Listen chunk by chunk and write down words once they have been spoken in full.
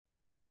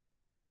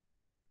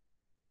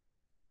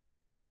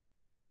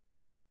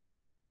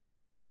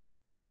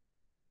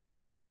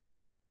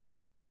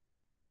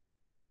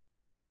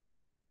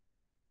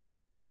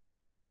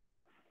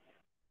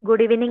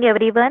Good evening,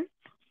 everyone.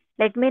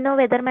 Let me know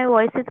whether my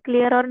voice is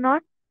clear or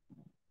not.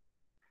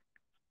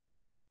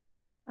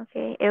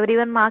 Okay,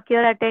 everyone mark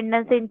your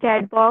attendance in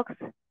chat box.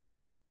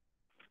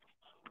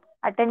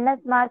 Attendance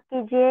mark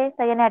कीजिए.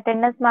 सगळ्यांनी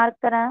attendance mark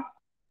करा.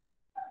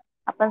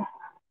 आपण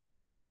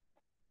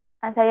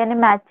सगळ्यांनी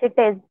मॅथची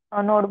taste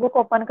notebook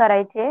open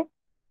करायची.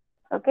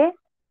 Okay.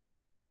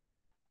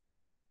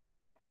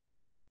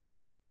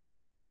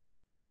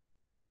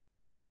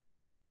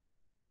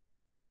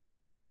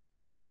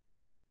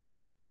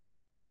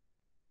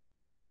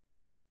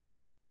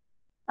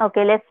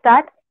 Okay, let's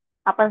start.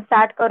 आपण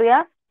start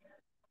करूया.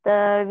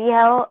 तर we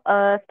have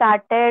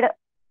started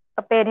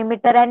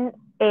perimeter and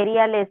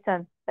area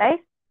lesson, right.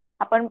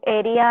 आपण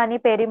एरिया आणि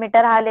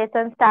पेरिमीटर हा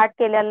लेसन स्टार्ट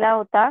केलेला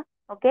होता.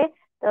 ओके.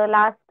 तर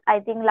लास्ट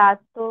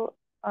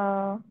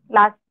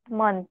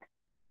मंथ.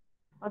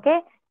 ओके.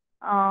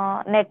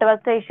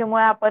 नेटवर्कच्या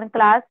इश्यूमुळे आपण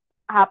क्लास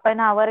हाफ एन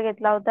आवर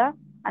घेतला होता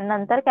आणि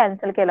नंतर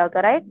कॅन्सल केला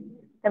होता, राईट.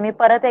 तर मी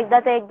परत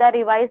एकदा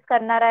रिवाइज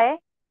करणार आहे.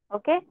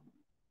 ओके.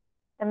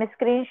 तर मी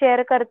स्क्रीन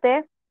शेअर करते.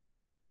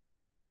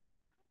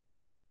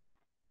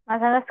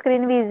 माझा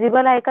स्क्रीन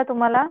विजिबल आहे का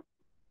तुम्हाला?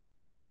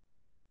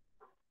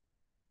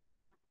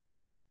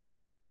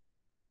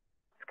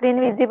 स्क्रीन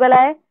विजिबल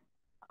आहे.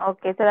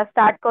 ओके, चला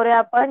स्टार्ट करूया.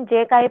 आपण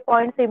जे काही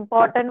पॉइंट्स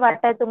इम्पॉर्टंट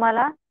वाटतात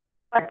तुम्हाला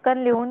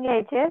पटकन लिहून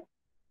घ्यायचे.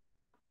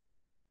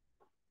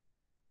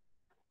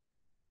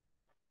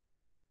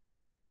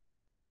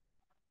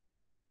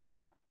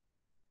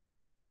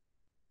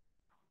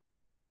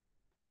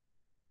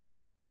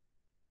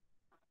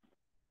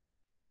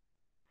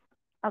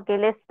 Okay,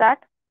 let's start.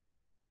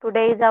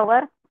 Today is our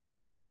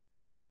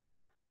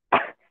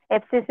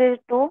FCC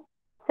 2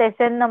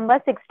 session number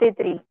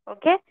 63.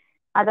 Okay.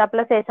 आज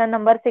आपला सेशन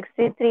नंबर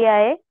 63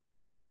 आहे.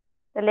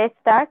 So let's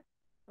start.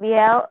 We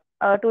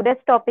have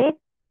today's topic.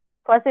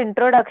 First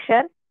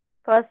introduction.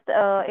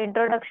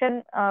 Introduction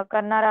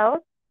करणार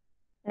आहोत.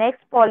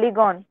 Next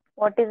polygon.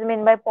 What is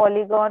mean by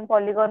polygon?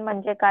 Polygon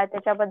म्हणजे काय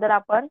त्याच्याबद्दल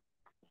आपण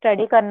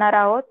स्टडी करणार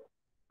आहोत.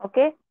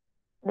 Okay.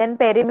 Then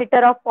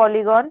perimeter of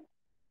polygon.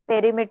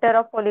 Perimeter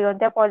of polygon.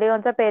 त्या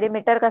पॉलिगॉनचा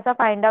पेरिमीटर कसा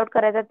फाइंड आउट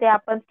करायचा ते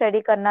आपण स्टडी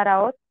करणार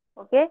आहोत.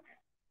 ओके.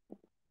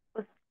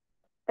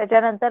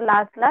 त्याच्यानंतर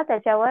लास्टला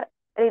त्याच्यावर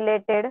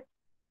रिलेटेड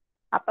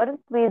अपन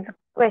क्विज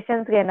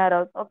क्वेश्चंस घेणार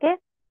आहोत. ओके.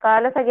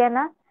 कळालं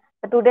सगळ्यांना?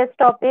 टुडेज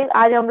टॉपिक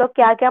आज हम लोग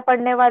क्या क्या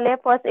पढ़ने वाले हैं.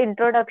 First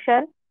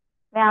introduction.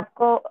 मैं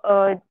आपको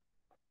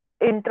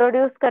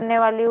इंट्रोड्यूस करने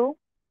वाली हूँ.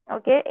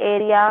 ओके.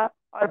 एरिया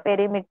और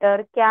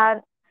पेरीमीटर क्या,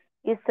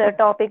 इस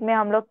टॉपिक में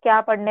हम लोग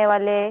क्या पढ़ने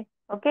वाले हैं.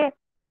 ओके.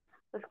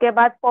 उसके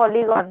बाद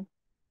पॉलीगॉन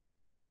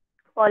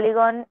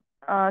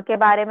के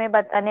बारे में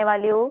बताने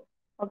वाली हूँ.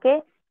 ओके.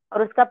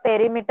 और उसका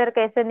पेरीमीटर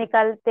कैसे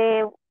निकालते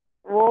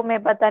वो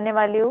मैं बताने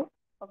वाली हूँ.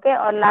 ओके.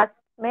 और लास्ट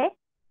में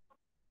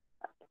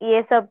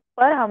ये सब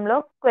पर हम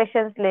लोग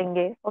क्वेश्चंस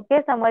लेंगे.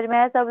 ओके. समझ में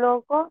आया सब लोगों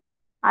को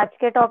आज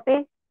के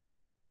टॉपिक?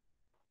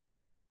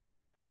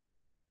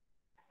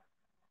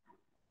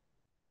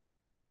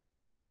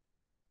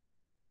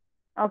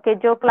 ओके.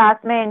 जो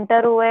क्लास में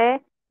एंटर हुए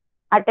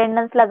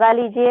अटेंडेंस लगा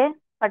लीजिए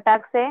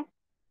फटाक से.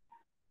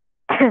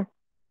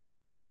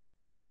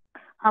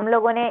 हम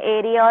लोगों ने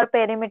एरिया और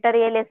पेरीमीटर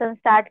ये लेसन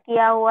स्टार्ट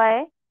किया हुआ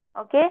है.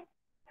 ओके.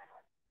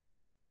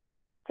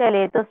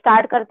 चलिए तो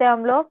स्टार्ट करते हैं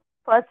हम लोग.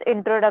 First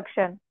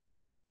introduction.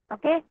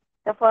 ओके.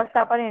 तर फर्स्ट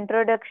आपण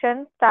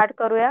इंट्रोडक्शन स्टार्ट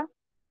करूया.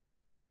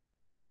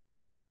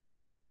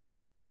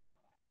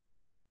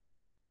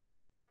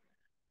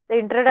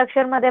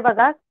 इंट्रोडक्शन मध्ये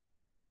बघा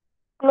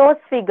क्लोज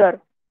फिगर.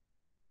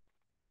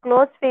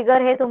 क्लोज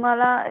फिगर हे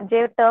तुम्हाला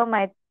जे टर्म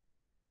आहेत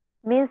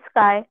मीन्स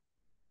काय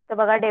तर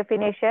बघा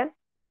definition.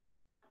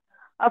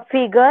 A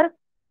figure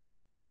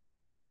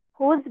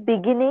whose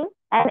beginning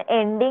and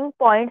ending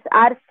points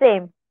are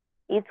same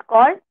is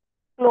called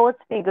close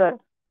figure.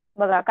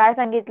 बघा काय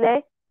सांगितलंय.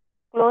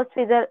 क्लोज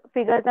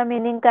फिगरचा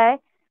मीनिंग काय.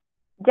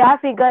 ज्या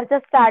फिगरचं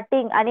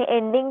स्टार्टिंग आणि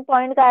एंडिंग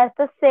पॉइंट काय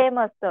असतं सेम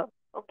असतं.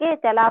 ओके.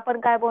 त्याला आपण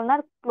काय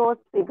बोलणार क्लोज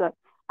फिगर.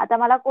 आता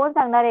मला कोण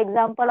सांगणार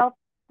एक्झाम्पल ऑफ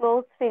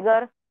क्लोज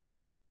फिगर.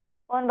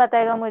 कौन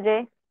बताएगा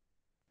मुझे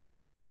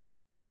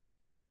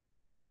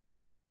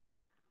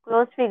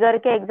क्लोज फिगर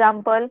के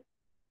एक्झाम्पल.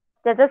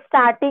 त्याचं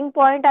स्टार्टिंग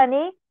पॉइंट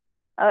आणि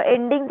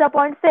एंडिंगचा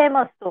पॉइंट सेम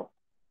असतो.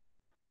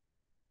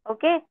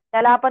 ओके.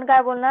 त्याला आपण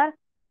काय बोलणार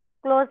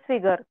close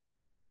figure.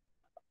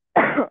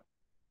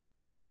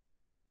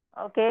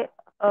 Okay.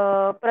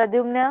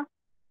 Pradyumna.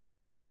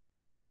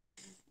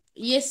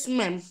 Yes,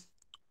 ma'am.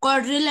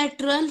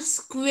 Quadrilateral,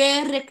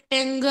 square,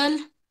 rectangle,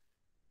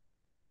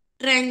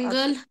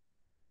 triangle,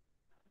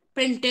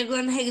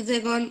 pentagon,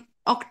 hexagon,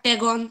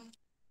 octagon,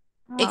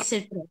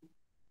 etc.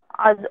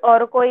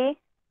 और कोई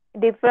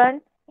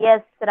different.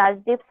 Yes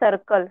Rajdeep.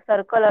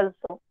 Circle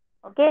also.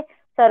 Okay.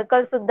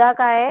 Circle सुद्धा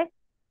काय आहे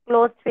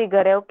क्लोज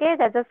फिगर आहे. ओके.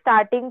 त्याचं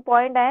starting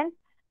point and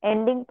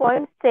ending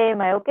point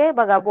same आहे. ओके.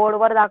 बघा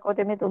बोर्डवर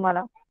दाखवते मी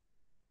तुम्हाला.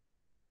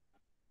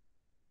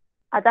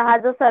 आता हा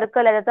जो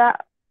सर्कल आहे त्याचा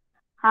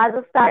हा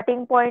जो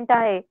स्टार्टिंग पॉइंट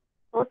आहे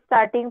तो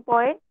starting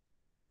point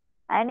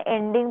and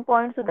ending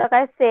point सुद्धा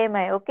काय सेम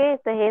आहे. ओके.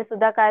 तर हे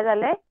सुद्धा काय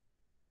झालंय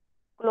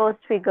क्लोज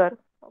फिगर.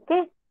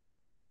 ओके.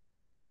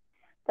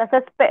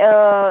 तसंच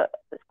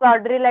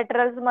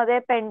क्वाड्रिलॅटरल्स मध्ये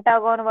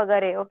पेंटागॉन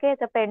वगैरे. ओके.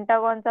 तर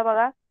पेंटागॉनचा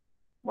बघा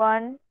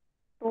 1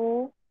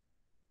 2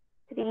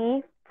 3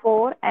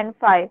 4 and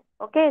 5.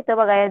 ओके. तर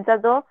बघा यांचा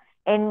जो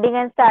ending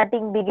and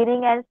starting,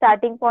 beginning and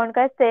starting point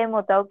काय सेम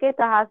होता. ओके.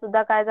 तर हा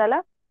सुद्धा काय झाला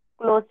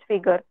क्लोज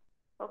फिगर.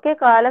 ओके.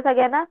 कळालं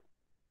सगळ्यांना?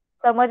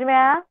 समझ में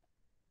आया?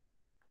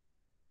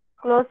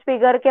 क्लोज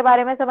फिगर के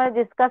बारे में समझ,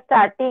 जिसका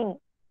स्टार्टिंग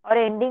और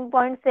एंडिंग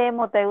पॉइंट सेम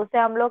होता है उसे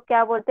हम लोग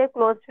क्या बोलते हैं,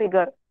 क्लोज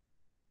फिगर.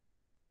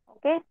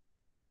 ओके.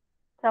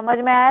 समझ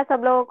में आया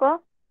सब लोगों को?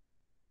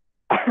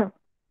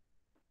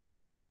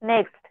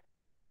 नेक्स्ट.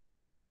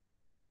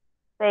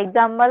 तो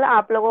एग्जाम्पल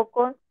आप लोगों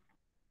को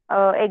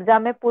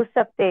एग्जाम में पूछ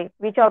सकते हैं,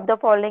 which of the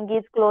following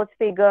is close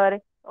figure.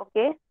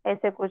 Okay.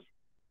 ऐसे कुछ.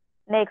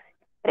 Next,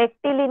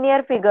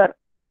 rectilinear figure.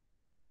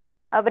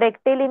 अब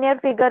रेक्टिलिनियर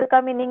फिगर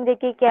का मीनिंग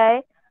देखिए क्या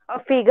है. A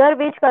figure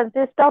which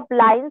consist of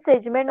line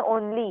segment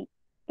only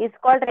is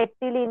called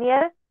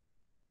rectilinear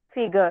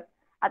figure.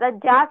 आता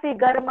ज्या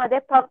फिगर मध्ये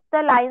फक्त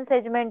लाईन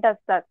सेगमेंट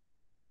असतात,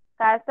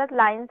 काय असतात,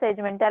 लाईन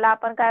सेगमेंट, त्याला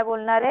आपण काय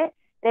बोलणार आहे,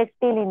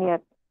 रेक्टिलिनियर.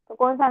 तर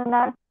कोण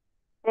सांगणार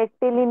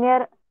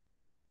रेक्टिलिनियर,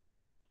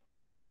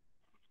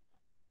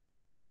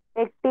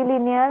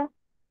 रेक्टिलिनियर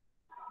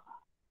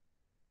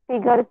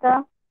फिगरचा.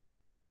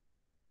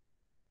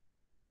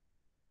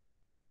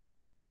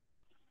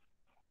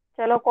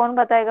 चलो कौन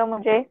बताएगा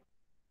मुझे.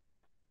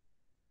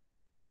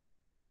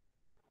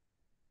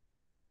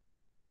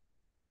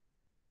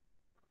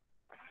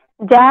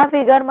 ज्या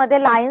फिगर मध्ये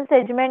लाईन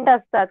सेगमेंट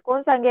असतात,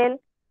 कोण सांगेल,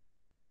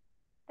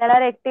 त्याला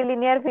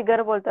रेक्टिलिनियर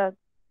फिगर बोलतात.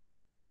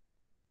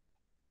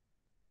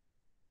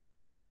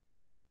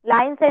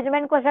 लाईन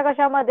सेगमेंट कशा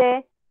कशामध्ये,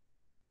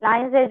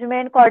 लाइन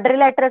सेगमेंट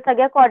क्वाड्रिलैटरल,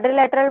 सगळ्या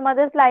क्वाड्रिलैटरल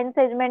मध्येच लाइन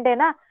सेगमेंट है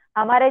ना.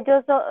 हमारे जो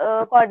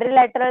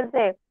क्वाड्रिलैटरल्स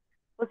है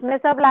उसमें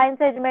सब लाइन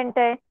सेगमेंट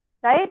है,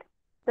 राइट.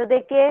 तो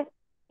देखिए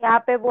यहाँ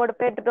पे बोर्ड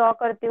पे ड्रॉ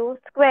करती हूँ.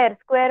 स्क्वायर,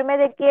 स्क्वायर में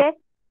देखिए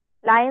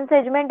लाइन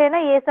सेगमेंट है ना,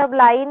 ये सब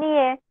लाइन ही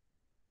है,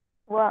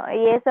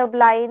 ये सब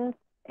लाइन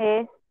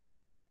है.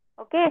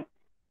 ओके.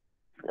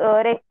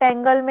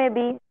 रेक्टेंगल में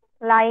भी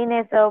लाइन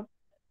है सब.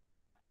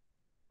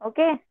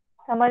 ओके.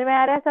 समझ में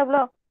आ रहा है सब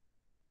लोग.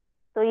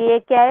 तो ये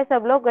क्या है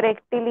सब लोग,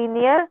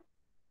 rectilinear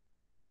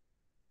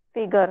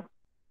figure.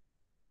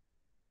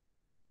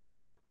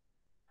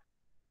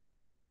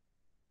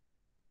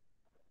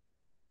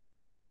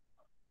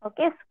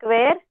 Okay.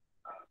 Square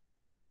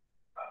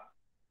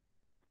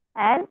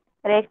end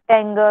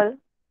rectangle,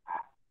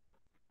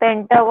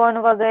 pentagon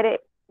वगैरह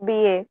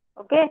भी है.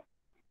 ओके.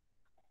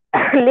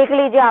 लिख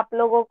लीजिए आप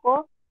लोगों को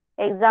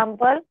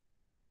एग्जाम्पल.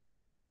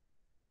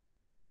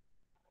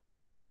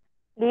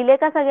 लिहिले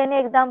का सगळ्यांनी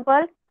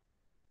example,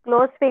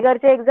 close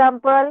फिगरचे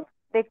example,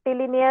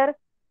 rectilinear.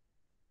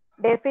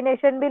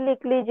 Definition भी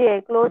लिख लीजिए.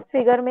 क्लोज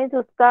फिगर मीन्स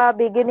उसका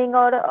बिगिनिंग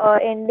और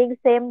एंडिंग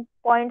सेम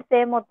पॉइंट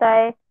सेम होता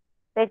है.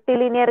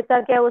 रेक्टिलिनियर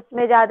का क्या,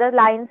 उसमें ज्यादा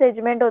लाइन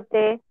सेगमेंट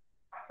होते.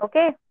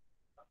 ओके.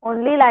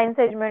 ओनली लाइन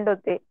सेगमेंट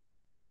होते.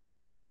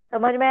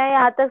 समझ में आया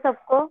यहाँ तक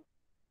सबको.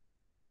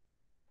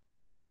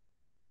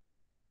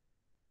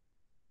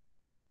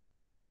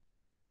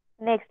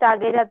 नेक्स्ट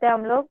आगे जाते हैं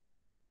हम लोग.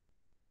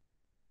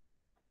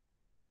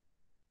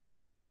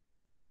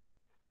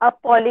 अब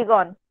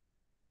पॉलीगॉन,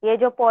 ये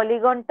जो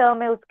पॉलीगॉन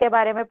टर्म है उसके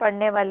बारे में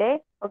पढ़ने वाले.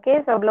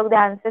 ओके. सब लोग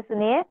ध्यान से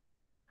सुनिए.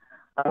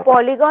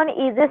 Polygon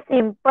is a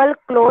simple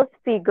close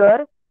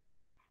figure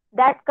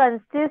that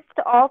consist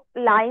of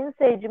line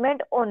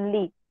segment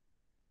only.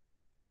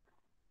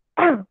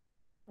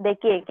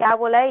 देखिए क्या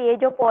बोला है, ये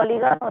जो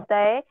पॉलीगॉन होता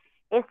है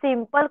ये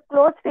सिंपल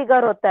क्लोज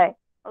फिगर होता है.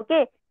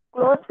 ओके.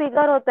 क्लोज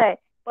फिगर होता है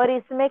पर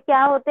इसमें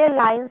क्या होते हैं,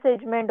 लाइन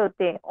सेगमेंट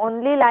होते हैं,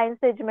 ओनली लाइन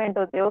सेगमेंट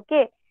होते हैं.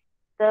 ओके.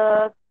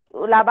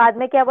 तो बाद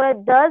में क्या बोला,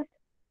 दस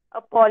a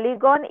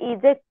polygon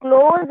is a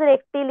close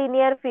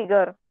rectilinear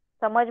figure.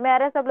 समझ में आ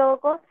रहा है सब लोगों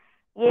को.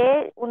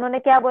 ये उन्होंने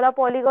क्या बोला,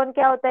 पॉलीगॉन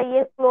क्या होता है,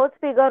 ये क्लोज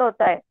फिगर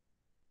होता है.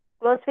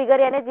 क्लोज फिगर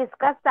यानी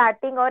जिसका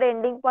स्टार्टिंग और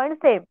ending point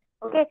same.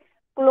 Okay.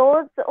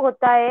 Close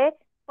होता है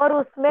पर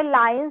उसमें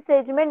लाइन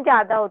सेगमेंट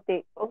ज्यादा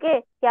होते. ओके.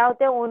 क्या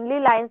होते हैं, only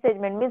line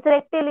segment, means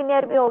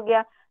rectilinear भी हो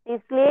गया,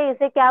 इसलिए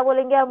इसे क्या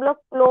बोलेंगे हम लोग,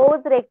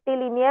 क्लोज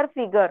रेक्टिलिनियर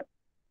फिगर.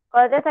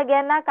 कळतंय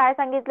सगळ्यांना काय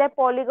सांगितलंय,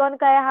 पॉलीगॉन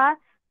काय, हा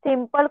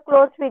सिंपल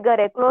क्लोज फिगर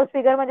आहे. क्लोज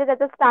फिगर म्हणजे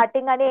त्याचं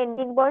स्टार्टिंग आणि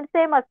एंडिंग पॉइंट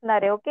सेम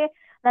असणार आहे. ओके.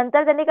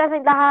 नंतर त्यांनी काय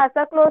सांगितलं, हा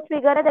असा क्लोज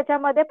फिगर आहे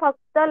त्याच्यामध्ये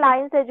फक्त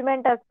लाईन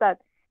सेगमेंट असतात,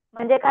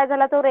 म्हणजे काय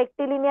झाला, तो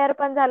रेक्टिलिनियर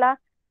पण झाला.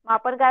 मग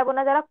आपण काय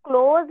बोलणार त्याला,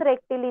 क्लोज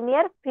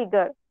रेक्टिलिनियर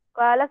फिगर.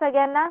 कळालं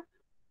सगळ्यांना.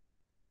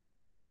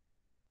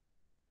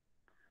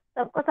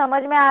 सबको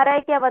समझ में आ रहा है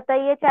क्या,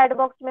 बताइए चैट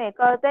बॉक्स में.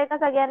 कळतंय का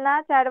सगळ्यांना,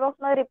 चैट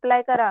बॉक्स में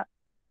रिप्लाई करा.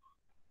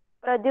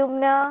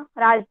 प्रद्युम्न,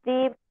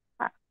 राजदीप,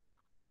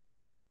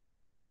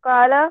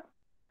 कळालं.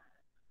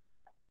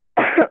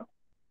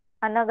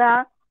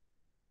 अनघा.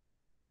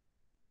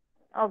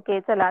 ओके.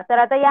 चला तर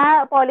आता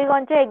या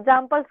पॉलीगॉनचे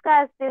एक्झाम्पल्स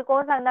काय असतील,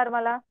 कोण सांगणार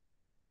मला.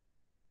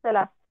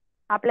 चला,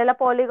 आपल्याला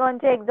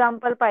पॉलीगॉनचे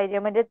एक्झाम्पल पाहिजे,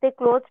 म्हणजे ते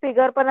क्लोज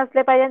फिगर पण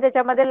असले पाहिजे आणि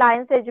त्याच्यामध्ये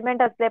लाईन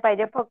सेगमेंट असले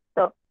पाहिजे फक्त.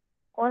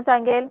 कोण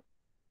सांगेल.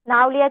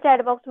 नाव लिहा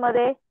चॅट बॉक्स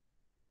मध्ये.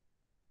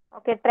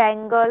 Okay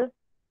triangle,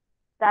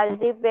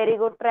 Rajdeep very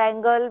good,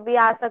 triangle भी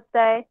आ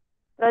सकता है।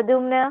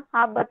 प्रद्युम्न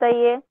आप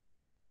बताइए।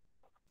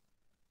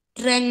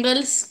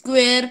 Triangle,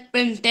 square,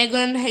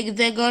 pentagon,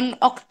 hexagon,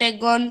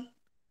 octagon.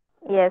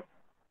 Yes.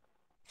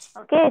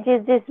 Okay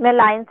जिसमें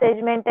लाइन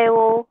सेगमेंट है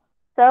वो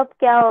सब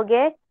क्या हो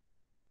गए?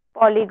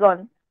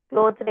 Polygon,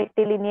 close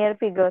rectilinear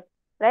figure,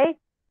 right.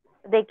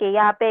 देखिए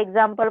यहाँ पे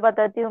एग्जांपल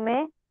बताती हूँ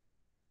मैं।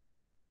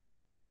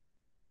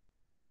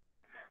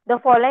 The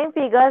following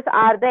figures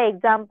R the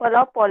example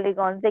of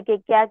polygons. देखिए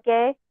क्या क्या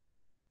है?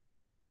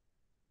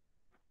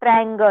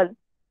 Triangle,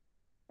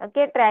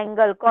 okay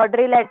triangle,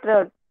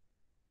 quadrilateral,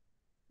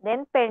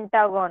 then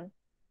pentagon.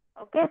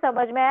 Okay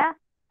समझ में आया?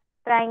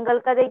 ट्रायंगल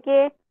का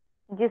देखिए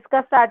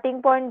जिसका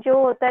स्टार्टिंग पॉइंट जो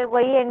होता है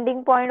वही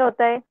एंडिंग पॉइंट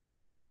होता है,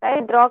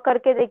 राइट। ड्रॉ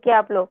करके देखिए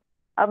आप लोग।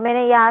 अब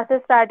मैंने यहाँ से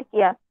स्टार्ट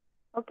किया,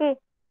 ओके,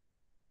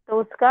 तो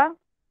उसका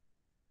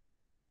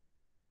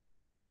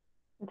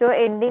जो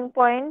एंडिंग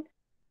पॉइंट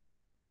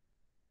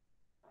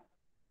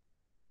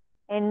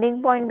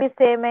भी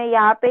सेम है,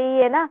 यहाँ पे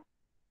ही है ना,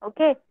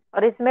 ओके।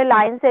 और इसमें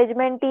लाइन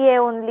सेगमेंट ही है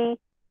ओनली,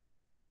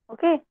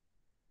 ओके।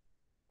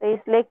 तो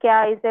इसलिए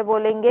क्या इसे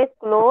बोलेंगे?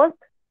 Close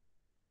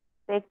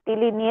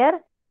rectilinear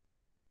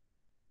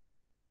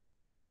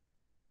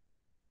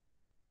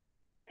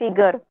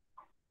figure,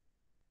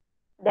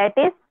 that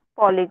is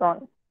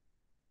polygon.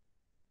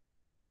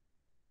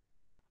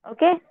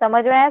 Okay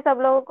समझ में आया सब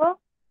लोगों को?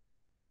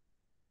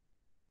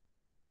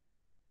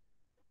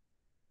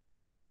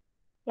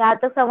 यहाँ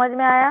तक समझ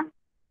में आया?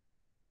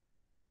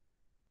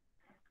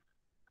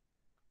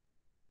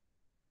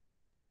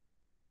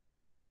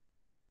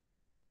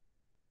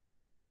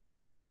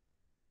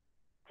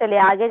 चलिए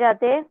आगे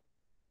जाते हैं।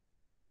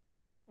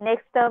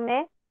 नेक्स्ट टर्म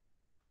है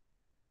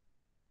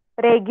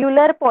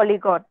रेगुलर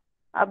पॉलीगॉन।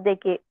 अब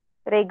देखिए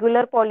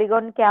रेगुलर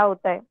पॉलीगॉन क्या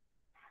होता है?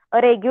 A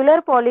regular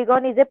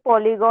polygon is a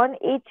polygon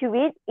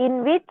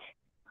in which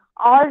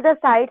all the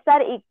sides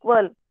R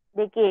equal.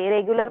 देखिए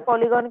रेगुलर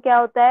पॉलीगॉन क्या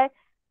होता है?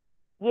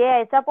 ये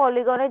ऐसा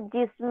पॉलीगॉन है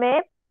जिसमें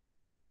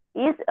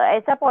इस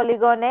ऐसा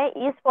पॉलीगॉन है,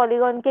 इस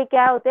पॉलीगॉन के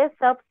क्या होते हैं?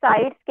 सब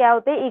साइड्स क्या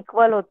होते हैं?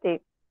 इक्वल होते हैं,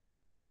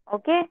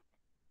 ओके।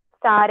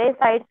 सारे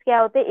साइड्स क्या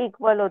होते हैं?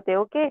 इक्वल होते हैं,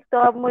 ओके। तो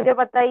अब मुझे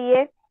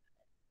बताइए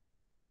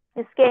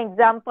इसके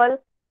एग्जाम्पल।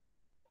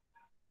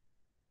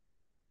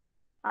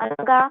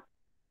 अनका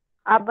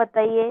आप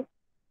बताइए।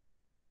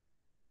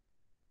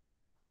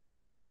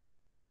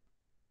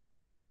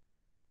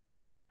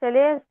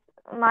 चलिए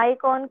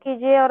माइक ऑन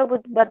कीजिए और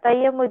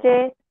बताइए मुझे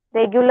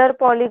रेगुलर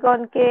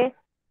पॉलीगॉन के।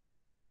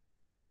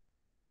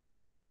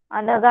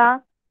 अनगा।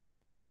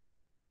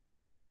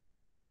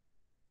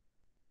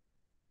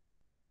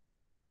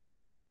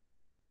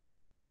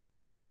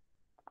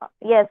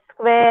 Yes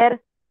square,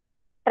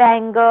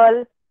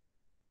 triangle,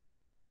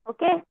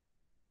 okay.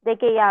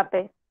 देखिए यहाँ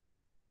पे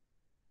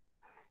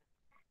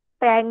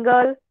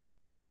ट्रायंगल,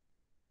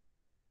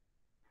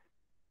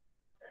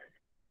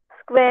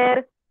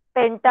 स्क्वायर,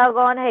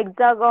 पेंटागन,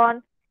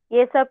 हेक्सागन,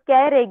 ये सब क्या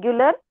है?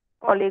 Regular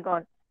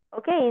polygon,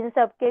 okay. इन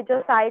सब के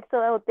जो साइड्स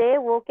होते हैं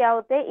वो क्या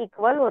होते हैं?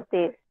 इक्वल होते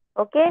हैं,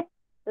 ओके।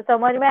 तो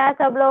समझ में आया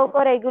सब लोगों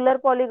को? रेग्युलर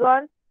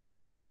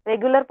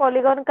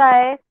पॉलीगॉन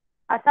काय आहे?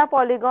 असा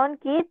पॉलीगॉन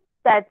की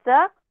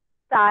त्याचा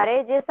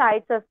सारे जे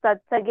साइड्स असतात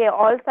सगळे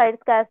ऑल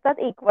साइड्स काय असतात?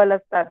 इक्वल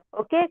असतात,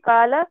 ओके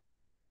कळालं?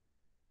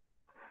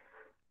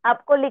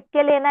 आपको लिख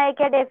के लेना है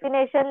क्या?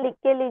 डेफिनेशन लिख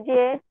के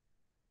लीजिए,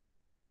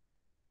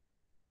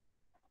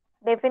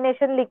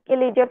 डेफिनेशन लिख के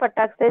लीजिए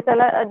पटाक से।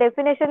 चला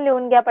डेफिनेशन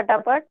लिहून घ्या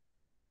पटापट,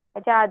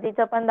 त्याच्या आधीच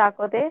पण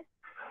दाखवते।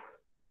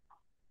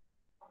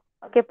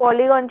 ओके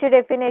पॉलीगॉनची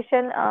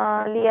डेफिनेशन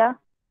लिहा,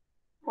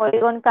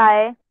 पॉलीगॉन काय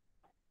आहे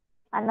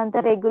आणि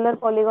नंतर रेग्युलर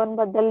पॉलीगॉन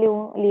बद्दल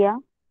लिहा।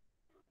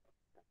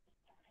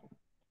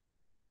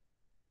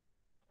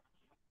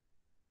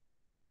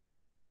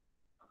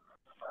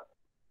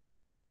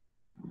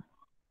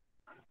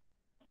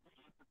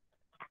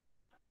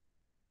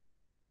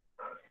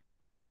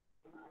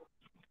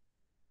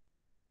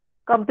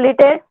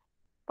 कंप्लीटेड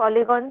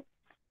पॉलीगॉन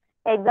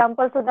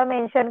एग्जाम्पल सुद्धा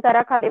मेन्शन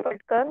करा खाली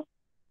पटकन।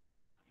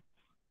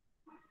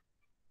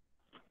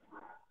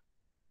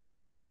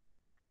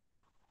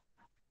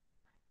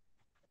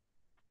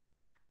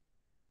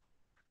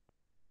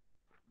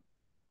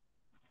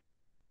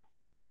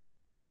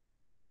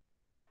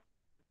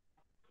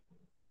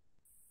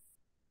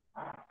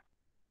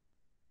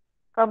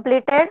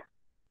 कंप्लीटेड।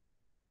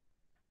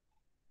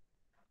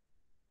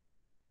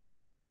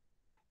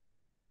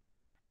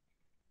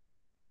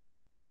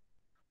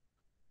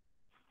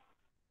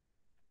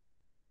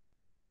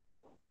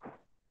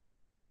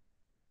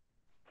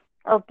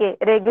 ओके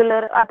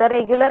रेग्युलर, आता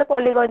रेग्युलर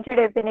पॉलीगॉनची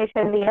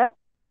डेफिनेशन लिहा।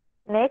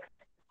 नेक्स्ट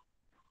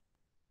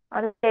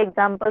आणि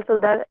एक्झाम्पल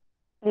सुद्धा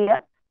लिहा।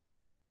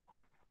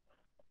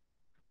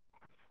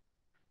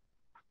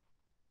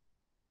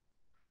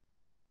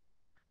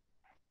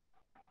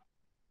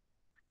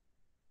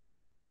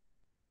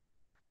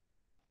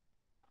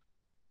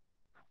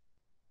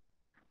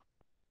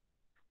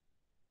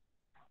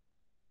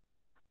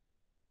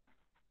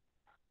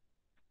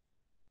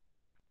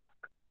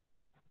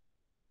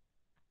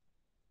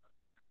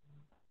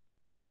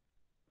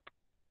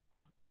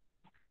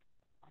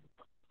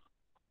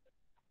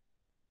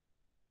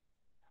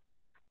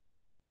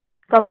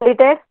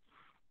 कम्प्लिटेड.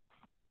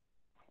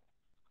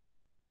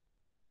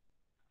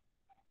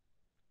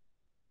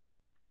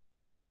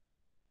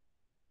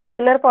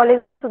 पॉली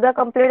सुद्धा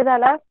कम्प्लीट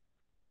झाला.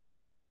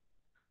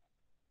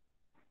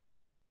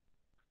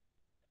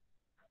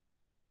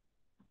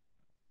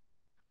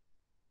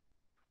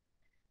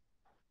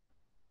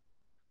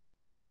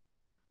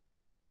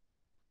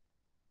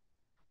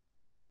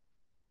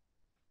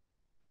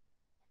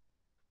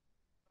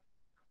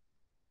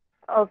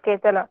 ओके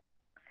चला,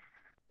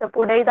 तर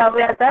पुढे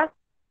जाऊया आता.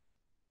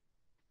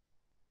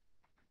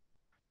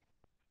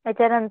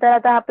 त्याच्यानंतर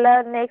आता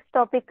आपला नेक्स्ट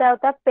टॉपिक काय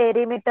होता,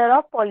 पेरिमीटर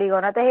ऑफ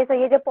पॉलिगॉन. आता हे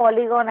सगळे जे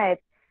पॉलिगॉन आहेत,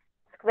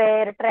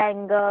 स्क्वेअर,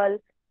 ट्रायंगल,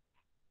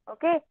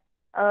 ओके,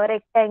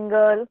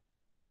 रेक्टँगल,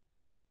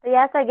 तर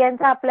या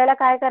सगळ्यांचं आपल्याला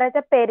काय करायचं,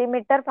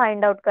 पेरिमीटर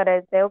फाइंड आउट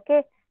करायचंय.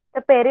 ओके, तर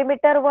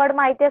पेरिमीटर वर्ड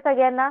माहिती आहे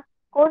सगळ्यांना.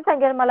 कोण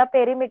सांगेल मला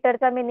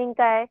पेरिमीटरचा मिनिंग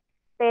काय?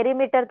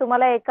 पेरिमीटर,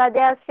 तुम्हाला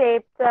एखाद्या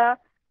शेपचा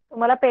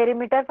तुम्हाला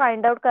पेरिमीटर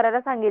फाइंड आउट करायला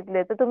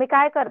सांगितले, तर तुम्ही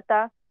काय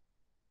करता?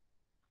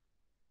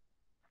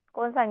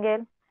 कोण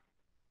सांगेल?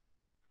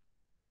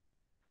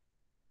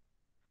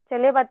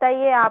 चलिए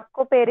बताइए,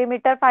 आपको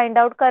पेरीमीटर फाइंड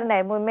आउट करना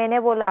है. मैंने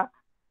बोला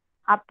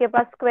आपके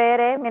पास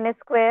स्क्वायर है, मैंने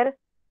स्क्वायर,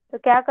 तो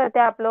क्या करते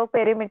हैं आप लोग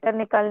पेरीमीटर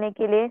निकालने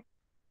के लिए?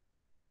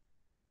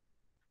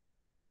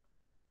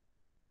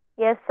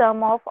 Yes,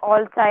 some of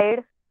all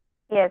side.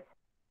 Yes,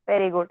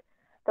 very good.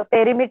 तो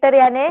पेरीमीटर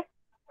यानी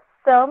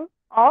सम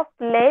of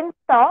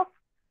length of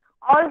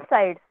all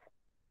sides.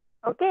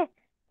 Okay,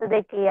 तो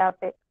देखिए यहाँ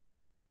पे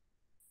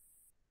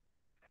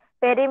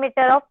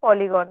perimeter of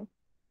polygon,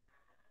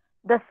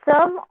 the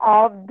sum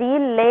of the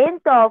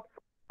length of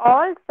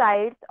all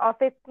sides of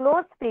a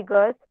closed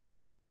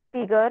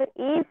figure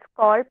is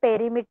called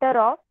perimeter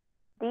of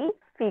the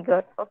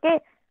figure. Okay,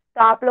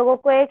 तो आप लोगों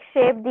को एक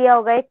शेप दिया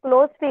होगा, एक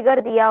क्लोज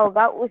फिगर दिया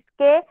होगा,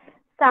 उसके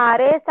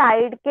सारे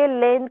साइड के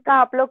लेंथ का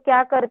आप लोग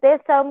क्या करते हैं,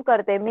 सम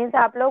करते हैं. मीन्स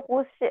आप लोग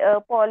उस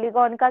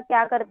पॉलीगॉन का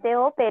क्या करते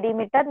हो,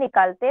 पेरीमीटर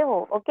निकालते हो.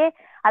 ओके,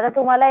 आता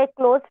तुम्हाला एक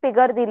क्लोज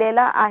फिगर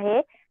दिलेला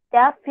आहे,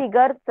 त्या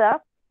फिगरचा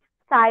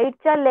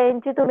साईडच्या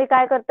लेंथची तुम्ही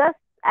काय करता,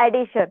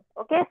 ऍडिशन.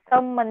 ओके,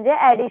 सम म्हणजे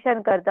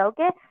ऍडिशन करता.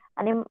 ओके,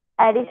 आणि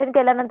ऍडिशन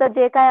केल्यानंतर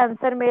जे काय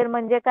आन्सर मिळेल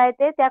म्हणजे काय,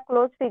 ते त्या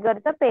क्लोज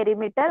फिगरचं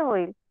पेरिमीटर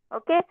होईल.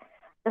 Okay,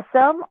 the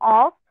some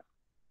of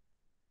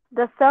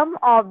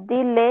the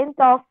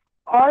length of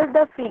all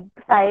the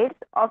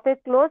sides of A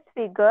close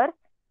figure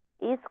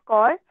is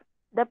called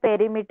the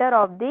perimeter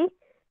of the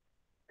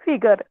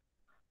figure.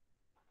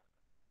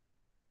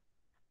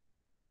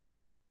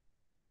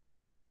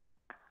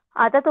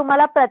 आता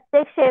तुम्हाला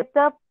प्रत्येक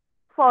शेपचा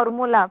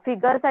फॉर्म्युला,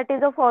 फिगरसाठी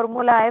जो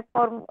फॉर्म्युला आहे,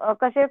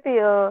 कसे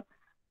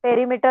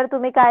पेरिमीटर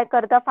तुम्ही काय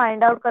करता,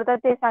 फाइंड आउट करता,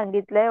 ते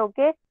सांगितलंय.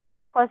 ओके,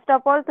 फर्स्ट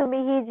ऑफ ऑल तुम्ही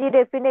ही जी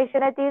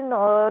डेफिनेशन आहे ती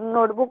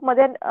नोटबुक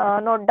मध्ये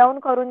नोट डाऊन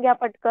करून घ्या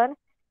पटकन.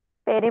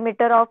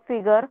 Perimeter of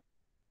figure,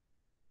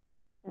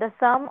 the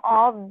some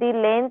of the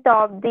length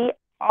of the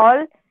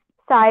all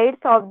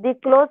sides of the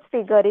close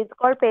figure is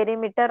called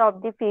perimeter of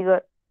the figure.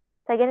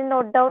 सगळ्यांनी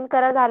नोट डाऊन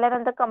करा.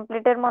 झाल्यानंतर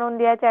कम्प्लिटेड म्हणून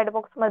द्या चॅट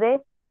बॉक्स मध्ये.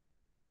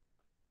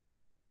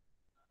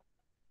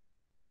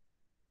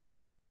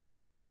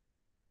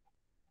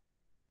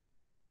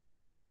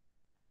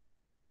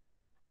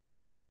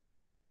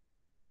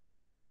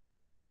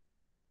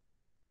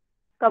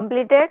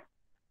 कम्प्लिटेड.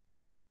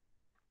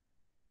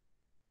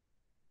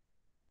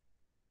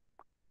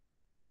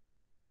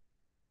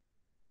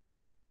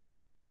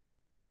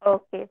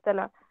 ओके,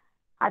 चला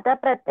आता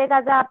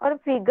प्रत्येकाचा आपण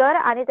फिगर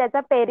आणि त्याचा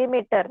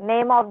perimeter,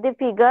 name of the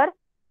figure.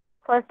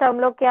 First हम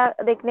लोग क्या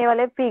देखने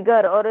वाले,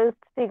 फिगर और उस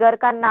फिगर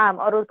का नाम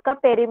और उसका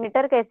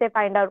पेरीमीटर कैसे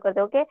फाइंड आउट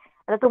करते. ओके,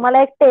 आता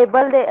तुम्हाला एक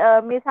टेबल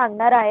मी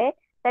सांगणार आहे,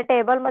 त्या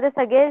टेबल मध्ये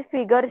सगळे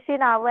फिगरची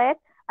नाव आहेत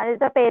आणि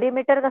त्याचा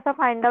पेरीमीटर कसं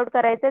फाइंड आउट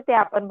करायचं ते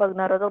आपण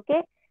बघणार आहोत.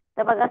 ओके,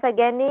 तर बघा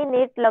सगळ्यांनी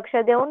नीट लक्ष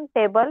देऊन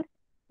टेबल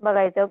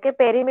बघायचं. Okay,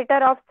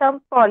 perimeter of some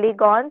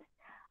polygons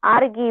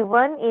R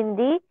given in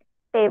the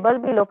table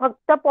below.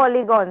 फक्त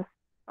पॉलिगॉन्स.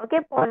 ओके,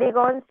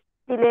 पॉलिगॉन्स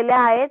दिलेले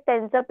आहेत,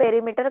 त्यांचं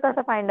पेरीमीटर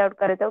कसं फाइंड आउट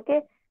करायचं. ओके,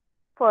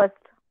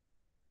 फर्स्ट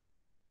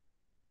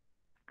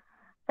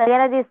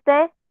सगळ्यांना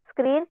दिसतंय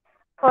स्क्रीन.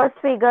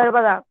 फर्स्ट फिगर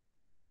बघा,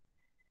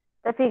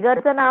 तर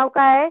फिगरचं नाव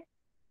काय आहे,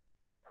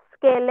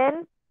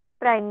 स्केलन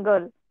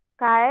ट्रायंगल.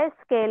 काय आहे,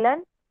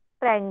 स्केलन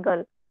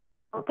ट्रायंगल.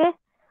 ओके,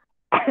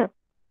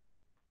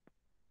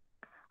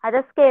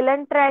 आता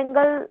scalene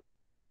triangle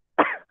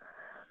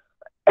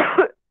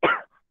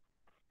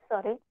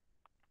sorry,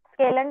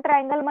 scalene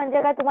triangle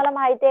म्हणजे काय तुम्हाला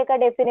माहिती आहे का,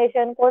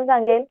 डेफिनेशन कोण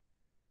सांगेल?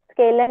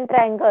 स्केलन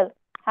ट्रायंगल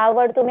हा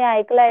वर्ड तुम्ही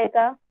ऐकलाय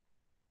का?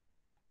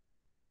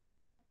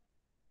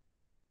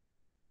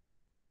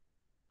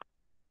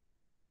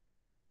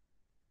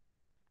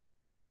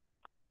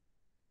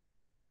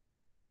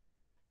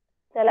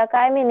 त्याला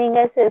काय मिनिंग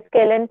आहे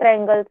स्केलन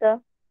ट्रायंगलचं,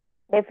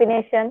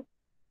 डेफिनेशन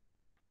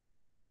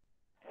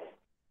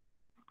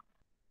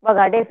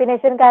बघा.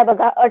 डेफिनेशन काय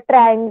बघा, a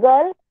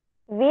triangle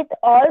with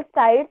all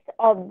sides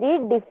of the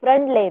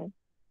different length.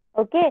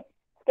 Okay,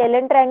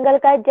 scalene triangle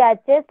काय,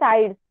 ज्याचे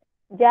साइड्स,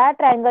 ज्या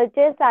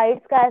ट्रायंगलचे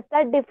साइड्स काय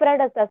असतात,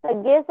 डिफरंट असतात.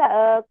 सगळे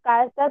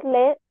काय असतात,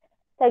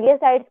 सगळे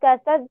साइड्स काय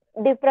असतात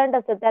डिफरंट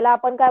असतात, त्याला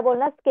आपण काय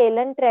बोलणार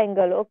स्केलन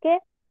ट्रायंगल. ओके,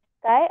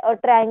 काय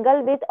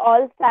triangle with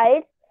all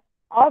sides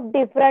of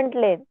different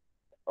length.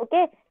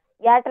 Okay,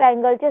 या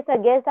ट्रायंगलचे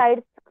सगळे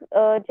साइड्स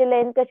चे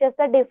लेंथ कसे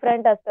असतात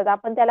डिफरंट असतात,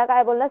 आपण त्याला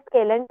काय बोलणार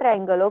स्केलन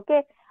ट्रायंगल. ओके,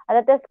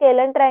 आता त्या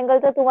स्केलन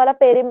ट्रायंगलचं तुम्हाला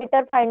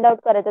पेरिमीटर फाइंड आउट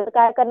करायचं, तर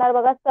काय करणार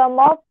बघा सम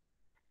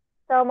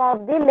of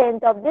the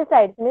length of the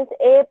side means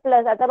A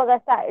plus, आता बघा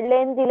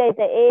लेंथ दिले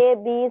इथे ए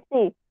बी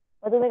सी,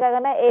 मग तुम्ही काय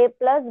करणार ए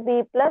प्लस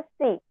बी प्लस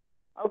सी.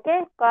 ओके,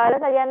 कळलं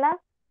सगळ्यांना?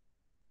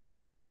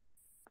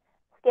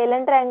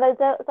 स्केलन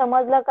ट्रायंगलचं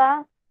समजलं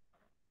का?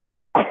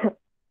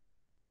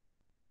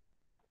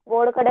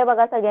 बोर्ड कडे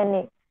बघा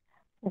सगळ्यांनी,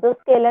 जो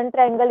स्केलन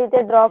ट्रायंगल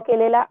इथे ड्रॉ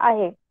केलेला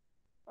आहे.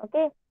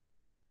 ओके,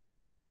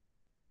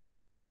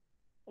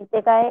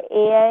 इथे काय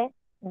ए आहे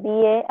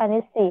बी आहे आणि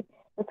सी.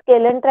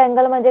 स्केलन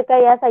ट्रायंगल म्हणजे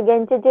काय, या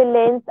सगळ्यांचे जे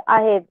लेंथ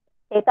आहेत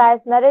हे काय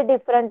असणार आहे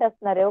डिफरंट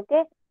असणार आहे.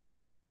 ओके,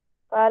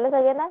 कळालं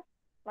सगळ्यांना?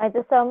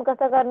 माहिती सम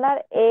कसं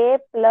करणार ए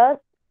प्लस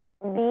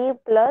बी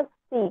प्लस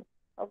सी.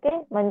 ओके,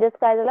 म्हणजेच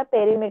काय झालं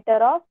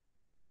पेरिमीटर ऑफ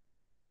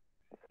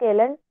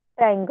स्केलन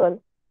ट्रायंगल.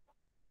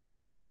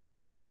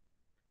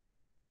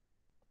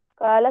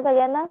 कळालं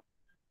सगळ्यांना?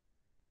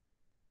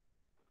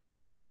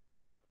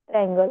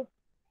 ट्रायंगल.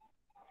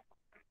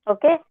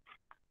 ओके,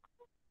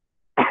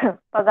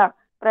 बघा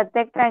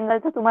प्रत्येक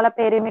ट्रायंगलचं तुम्हाला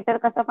पेरिमीटर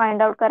कसं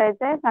फाइंड आउट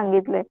करायचंय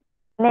सांगितलंय.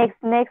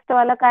 नेक्स्ट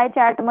वाला काय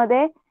चार्ट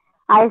मध्ये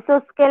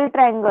आयसोस्केल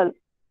ट्रायंगल.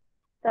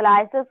 चला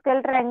आयसोस्केल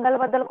ट्रायंगल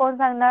बद्दल कोण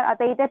सांगणार?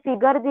 आता इथे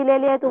फिगर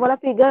दिलेली आहे, तुम्हाला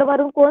फिगर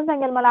वरून कोण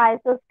सांगेल मला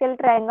आयसोस्केल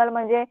ट्रायंगल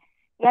म्हणजे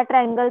या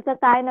ट्रायंगलचं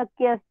काय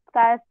नक्की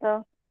काय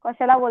असतं,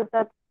 कशाला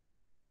बोलतात,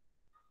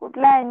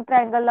 कुठल्या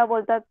ट्रायंगलला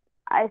बोलतात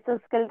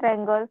आयसोस्केल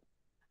triangle?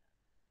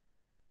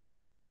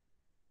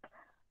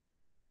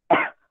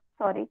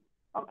 Sorry.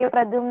 Okay,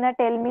 Pradyumna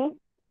tell me.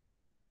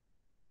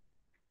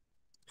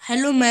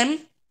 Hello, ma'am.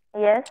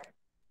 Yes.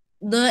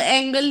 The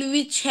angle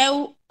which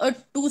have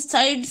two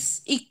sides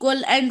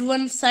equal and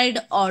one side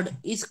odd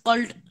is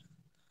called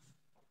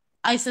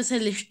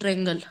isosceles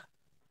triangle.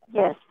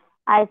 Yes,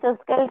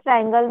 आइसोस्केल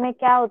triangle में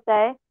क्या होता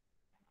है,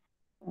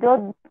 जो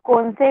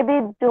कौन से भी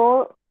जो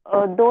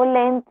दो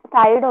लेंथ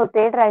साइड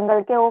होते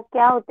ट्रायंगल के वो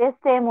क्या होते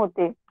सेम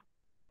होते.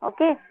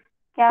 ओके,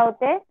 क्या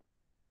होते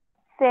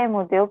सेम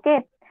होते. ओके,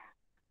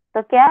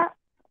 तो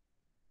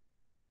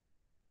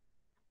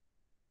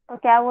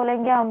क्या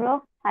बोलेंगे हम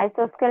लोग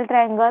आइसोस्केल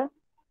ट्रायंगल.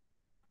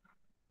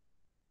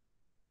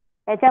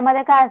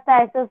 याच्यामध्ये काय असतं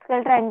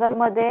आइसोस्केल ट्रायंगल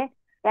मध्ये,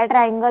 या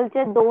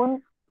ट्रायंगलचे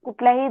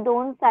कुठल्याही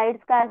दोन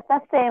साइड्स काय असतात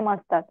सेम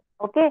असतात.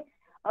 Okay,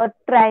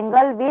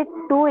 triangle with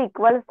two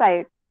equal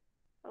side.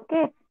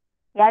 Okay,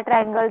 या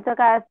ट्रायंगलचं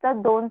काय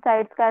असतं दोन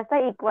साइड्स काय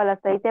असतात इक्वल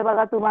असतात. इथे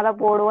बघा तुम्हाला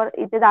बोर्डवर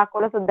इथे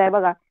दाखवलं सुद्धा आहे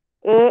बघा,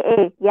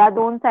 ए या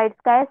दोन साइड्स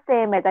काय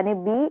सेम आहेत आणि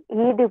बी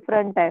ही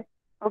डिफरंट आहे.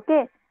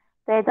 ओके,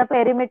 तर याचा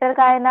पेरिमीटर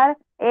काय येणार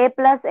ए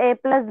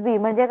प्लस बी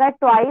म्हणजे काय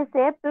ट्वाइस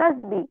ए प्लस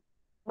बी.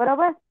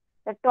 बरोबर,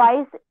 तर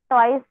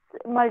ट्वाइस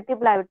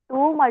मल्टिप्लाय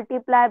 2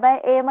 मल्टिप्लाय बाय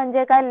ए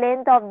म्हणजे काय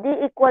length of the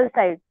equal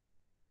side.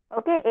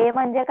 Okay, ए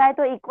म्हणजे काय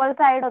तो इक्वल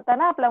साइड होता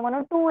ना आपला,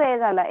 म्हणून 2a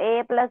झाला,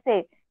 ए प्लस ए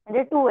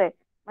म्हणजे 2a,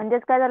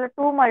 म्हणजेच काय झालं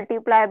 2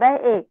 multiply by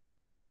A,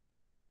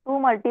 2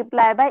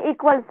 multiply y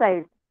equal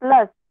side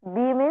plus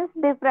B means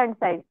different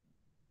side.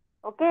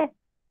 Okay,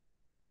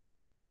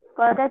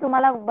 कळतंय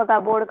तुम्हाला? बघा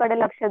बोर्ड कडे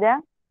लक्ष द्या.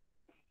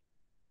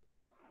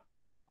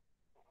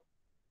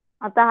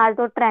 आता हा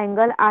जो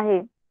ट्रायंगल आहे,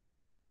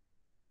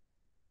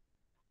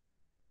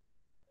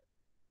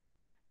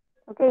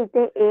 ओके,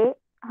 इथे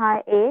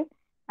ए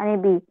आणि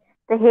बी,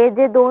 तर हे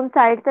जे दोन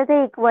साइड्स आहेत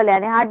ते इक्वल आहे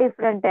आणि हा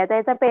डिफरंट आहे.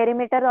 त्याचा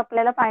पेरिमीटर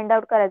आपल्याला फाइंड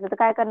आउट करायचं, तर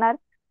काय करणार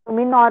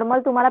तुम्ही नॉर्मल,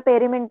 तुम्हाला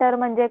पेरिमीटर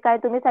म्हणजे काय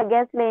तुम्ही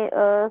सगळ्याच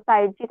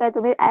साइडची काय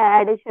तुम्ही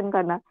ऍडिशन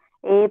करणार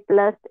ए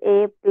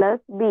प्लस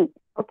बी.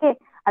 ओके,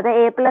 आता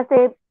ए प्लस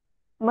ए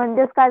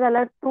म्हणजेच काय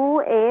झालं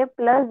 2a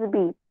प्लस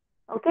बी.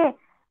 ओके,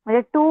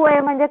 म्हणजे 2a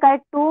म्हणजे काय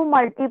 2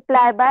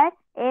 मल्टिप्लाय बाय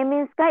ए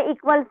मीन्स काय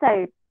equal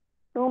side,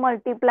 2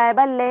 multiply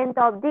by length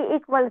of the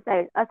equal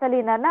side असं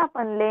लिहिणार ना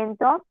आपण,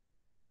 length of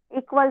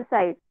equal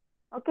side.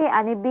 Okay,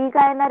 आणि बी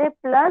काय येणार आहे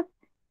plus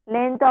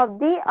length of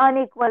the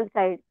unequal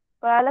side.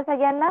 कळालं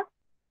सगळ्यांना?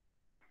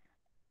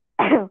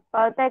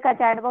 कळतंय का?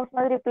 चॅट बॉक्स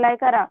मध्ये रिप्लाय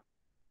करा.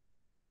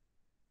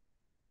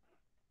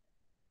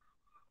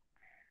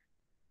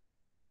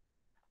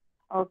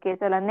 ओके,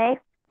 चला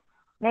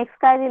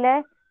नेक्स्ट काय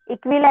दिलंय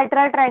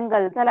इक्विलॅटरल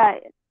ट्रायंगल. चला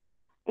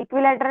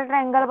इक्विलॅटरल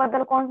ट्रायंगल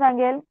बद्दल कोण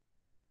सांगेल?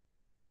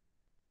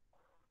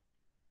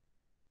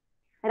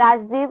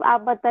 राजदीप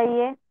आप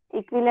बताइए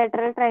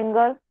equilateral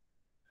triangle.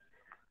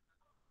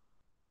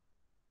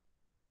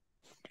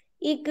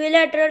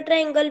 Equilateral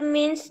triangle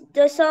means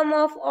the sum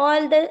of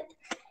all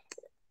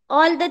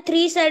the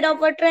three sides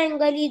of a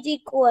triangle is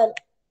equal.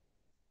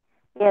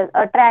 Yes,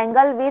 a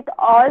triangle with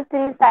all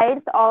three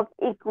sides of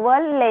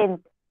equal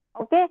length.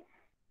 Okay,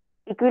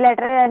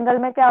 equilateral triangle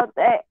में क्या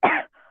होता है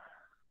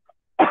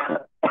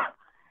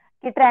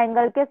कि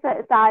ट्रायंगल के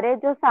सारे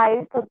जो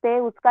sides होते हैं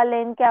उसका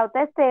लेंथ क्या होता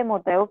है सेम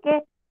होता है. ओके,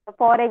 तो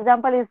फॉर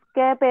एग्जांपल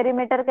इसके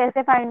पेरीमीटर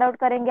कैसे फाइंड आउट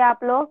करेंगे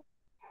आप लोग?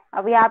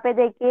 अब यहाँ पे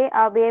देखिए,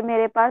 अब ये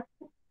मेरे पास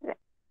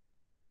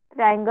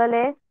ट्राइंगल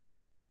है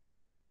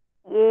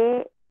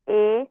ए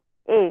ए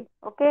ए,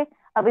 ओके।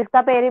 अब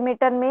इसका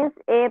पेरीमीटर मीन्स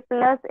ए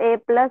प्लस ए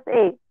प्लस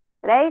ए,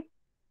 राइट।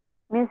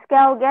 मीन्स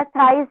क्या हो गया,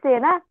 थ्राइस है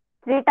ना,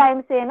 3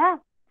 टाइम्स है ना,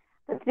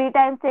 तो 3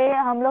 टाइम्स है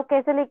हम लोग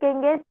कैसे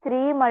लिखेंगे,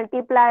 3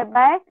 multiply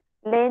by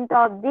length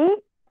of the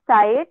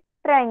side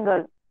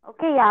triangle,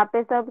 okay. यहाँ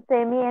पे सब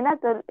सेम ही है ना,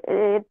 तो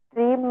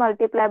 3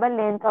 multiply by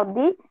length of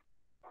the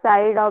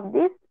side of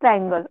this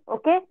triangle,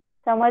 okay.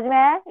 समझ में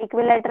आया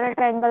इक्विलैटरल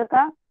ट्राइंगल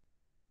का?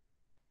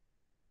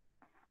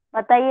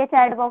 बताइए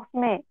चैट बॉक्स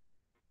में।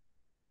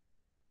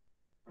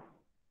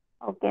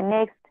 ओके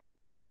नेक्स्ट,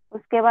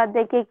 उसके बाद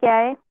देखिए क्या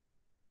है,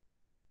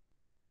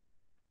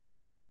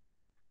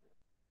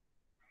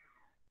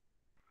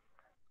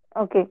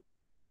 ओके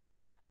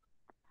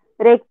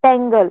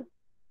रेक्टेंगल।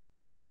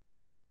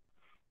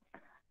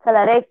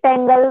 चला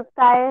रेक्टेंगल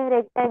काय,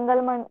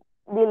 रेक्टेंगल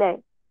दिलंय,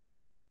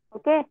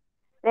 ओके।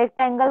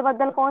 रेक्टेंगल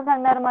बद्दल कोण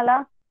सांगणार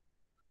मला,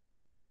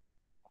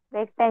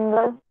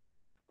 रेक्टेंगल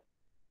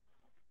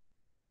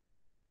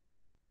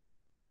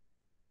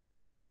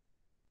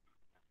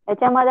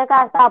याच्यामध्ये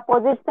काय असतं,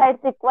 अपोजिट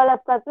साइड्स इक्वल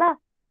असतात ना,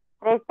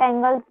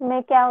 रेक्टेंगल्स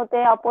में क्या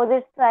होते,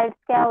 अपोजिट साइड्स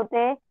क्या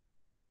होते,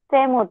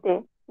 सेम होते,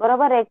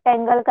 बरोबर।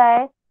 रेक्टेंगल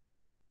काय,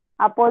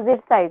 अपोजिट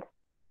साइड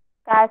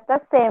काय असतात,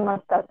 सेम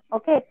असतात,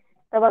 ओके।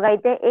 तर बघा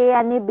इथे ए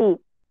आणि बी,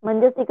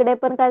 म्हणजेच इकडे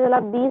पण काय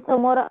झालं, बी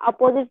समोर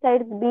अपोजिट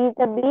साइड बी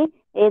चं बी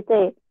एच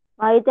आहे,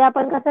 मग इथे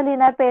आपण कसं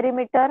लिहिणार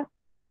पेरीमीटर,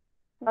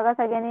 बघा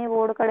सगळ्यांनी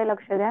बोर्ड कडे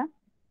लक्ष द्या।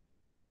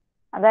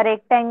 आता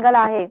रेक्टेंगल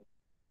आहे,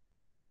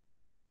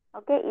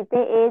 ओके,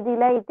 इथे ए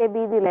दिलाय इथे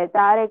बी दिलाय,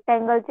 तर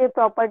रेक्टेंगलचे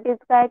प्रॉपर्टीज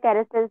काय,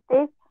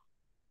 characteristic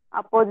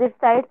opposite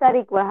sides R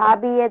equal, हा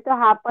बी येतो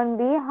हा पण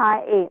बी हा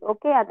ए,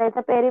 ओके। आता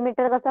याचा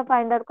पेरीमीटर कसं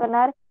फाइंड आउट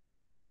करणार,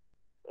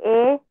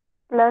 ए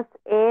प्लस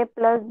ए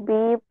प्लस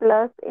बी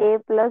प्लस ए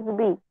प्लस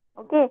बी,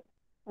 ओके।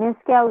 मीन्स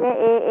क्या हो गया,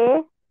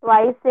 ए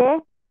ट्वाइस ए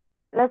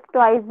प्लस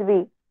ट्वाइस बी,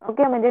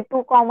 ओके। म्हणजे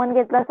 2 कॉमन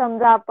घेतला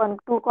समजा आपण,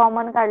 2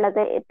 कॉमन काढला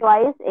तर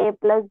ट्वाइस ए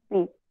प्लस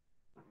बी,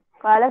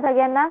 कळलं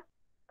सगळ्यांना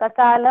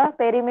कसं आलं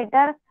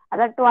पेरीमीटर।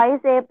 आता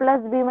ट्वाइस ए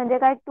प्लस बी म्हणजे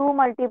काय, 2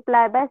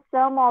 multiply by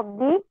some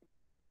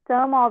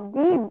of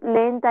the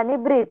length आणि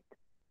ब्रीथ,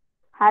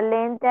 हा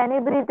लेंथ आणि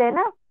ब्रीथ आहे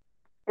ना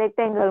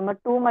रेक्टेंगल, मग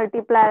 2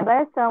 multiply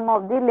by some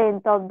of the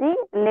length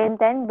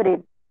and breath,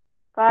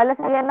 कळलं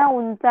सगळ्यांना,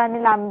 उंच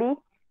आणि लांबी।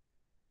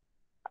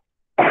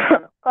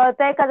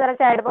 कळतंय का, जरा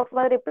चॅट बॉक्स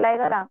मध्ये रिप्लाई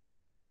करा,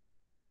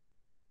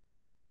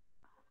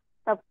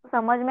 सब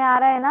समझ में आ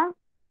रहा है ना।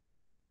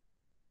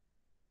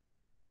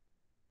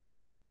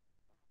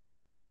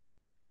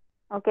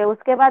 ओके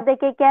उसके बाद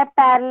देखिए क्या है,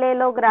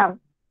 पैरेललोग्राम।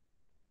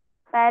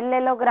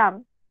 पैरेललोग्राम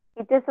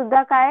इथे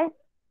सुद्धा काय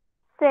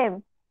सेम,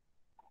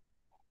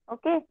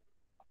 ओके।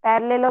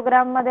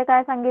 पैरेललोग्राम मध्ये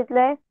काय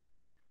सांगितलंय,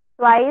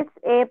 ट्वाइस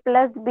ए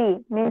प्लस बी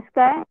मीन्स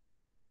काय,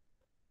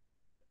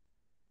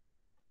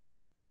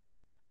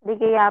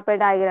 देखिए यहाँ पे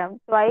diagram,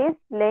 twice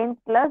length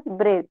plus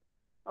breadth,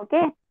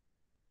 okay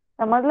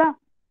समजलं।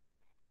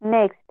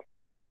 नेक्स्ट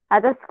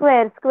आता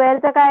स्क्वेअर,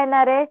 स्क्वेअरचं काय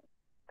येणार आहे,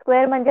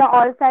 स्क्वेअर म्हणजे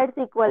all sides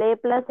equal, A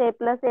plus A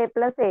plus A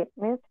plus A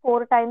means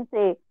 4 times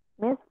A,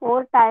 means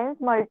 4 times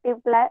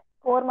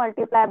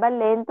multiply by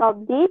length of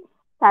the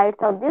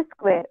sides of the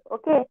square,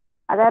 okay.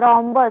 आता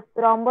rhombus,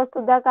 rhombus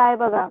सुद्धा काय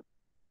बघा,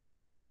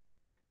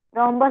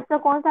 रॉम्बसचं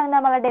कोण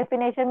सांगणार मला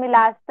डेफिनेशन, मी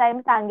लास्ट टाइम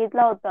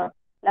सांगितलं होतं,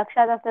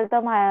 लक्षात असेल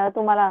तर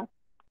तुम्हाला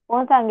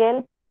कोण सांगेल,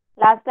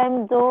 लास्ट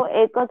टाइम जो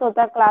एकच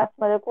होता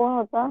क्लासमध्ये कोण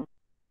होतं,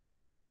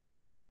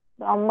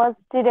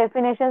 रॉम्बसची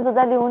डेफिनेशन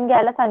सुद्धा लिहून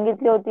घ्यायला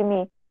सांगितली होती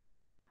मी।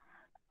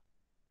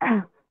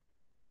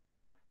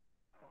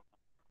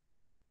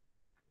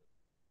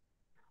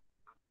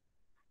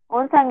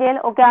 कोण सांगेल,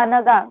 ओके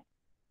अनघा।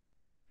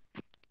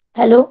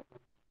 Hello.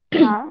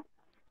 हाँ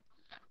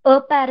A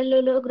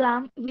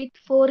parallelogram with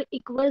 4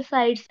 equal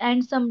sides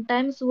and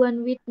sometimes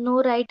one with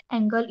no right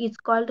angle is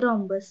called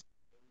rhombus.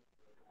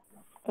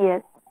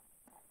 Yes,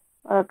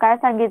 काय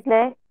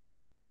सांगितलंय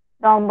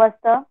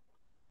रॉम्बसचं,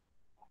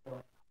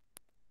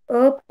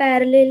 A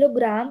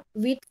parallelogram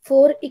with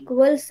 4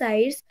 equal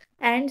sides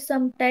and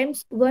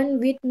sometimes one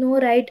with no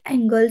right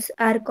angles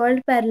are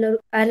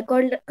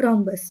called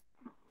rhombus.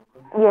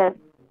 Yes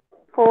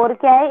 4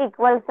 क्या है,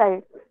 equal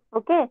side,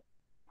 okay.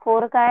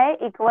 4 का है,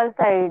 equal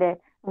side है,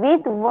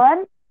 with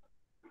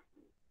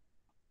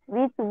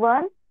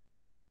one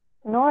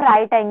no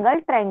right angle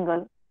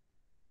triangle,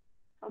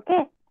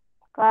 okay.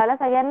 कळालं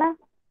सगळ्यांना,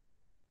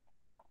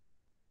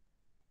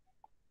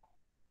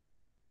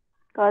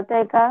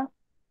 कळतंय का,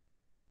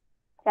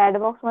 चॅट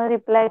बॉक्स मध्ये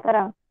रिप्लाय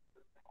करा,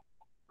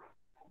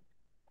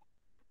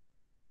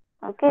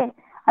 ओके।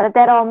 आता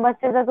त्या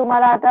रॉम्बसचे जर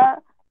तुम्हाला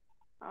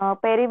आता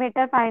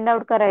पेरीमीटर फाइंड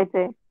आउट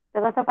करायचंय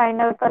तर कसं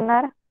फाइंड आउट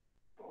करणार,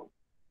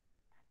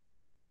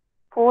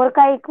 4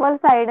 का इक्वल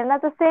साइड आहे ना,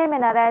 तर सेम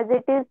येणार ऍज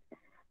इट इज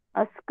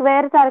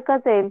स्क्वेअर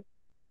सारखंच आहे,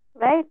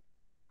 राइट।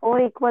 4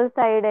 इक्वल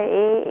साइड है,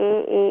 ए ए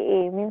ए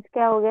ए मीन्स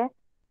क्या हो गया,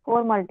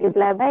 4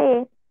 multiply by A,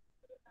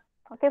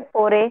 okay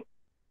 4a,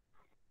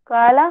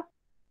 कळालं,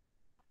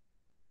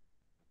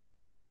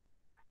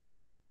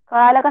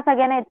 कळालं का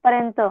सगळ्यांना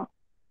इथपर्यंत,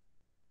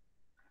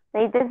 तर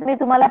इथेच मी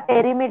तुम्हाला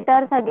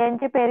पेरिमीटर,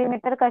 सगळ्यांचे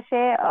पेरिमीटर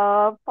कसे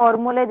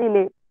फॉर्म्युले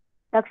दिले.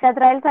 लक्षात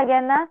राहील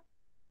सगळ्यांना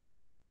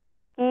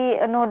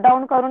की नोट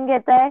डाऊन करून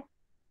घेताय?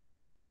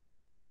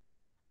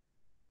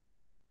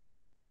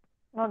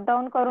 नोट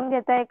डाऊन करून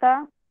घेताय का?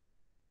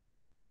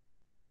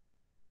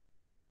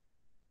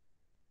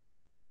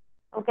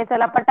 ओके,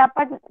 चला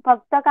पटापट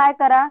फक्त काय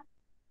करा,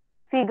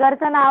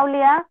 फिगरचं नाव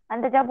लिहा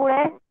आणि त्याच्या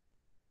पुढे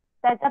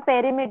त्याचा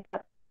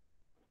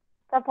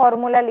पेरिमीटरचा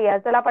फॉर्म्युला लिहा.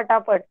 चला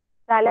पटापट,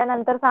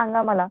 झाल्यानंतर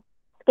सांगा मला.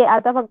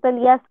 आता फक्त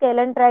लिहा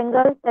स्केलन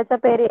ट्रायंगल, त्याचा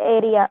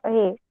एरिया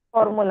हे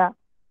फॉर्म्युला,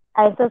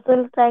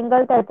 आयसोसेल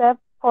ट्रायंगल त्याचा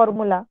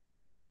फॉर्म्युला.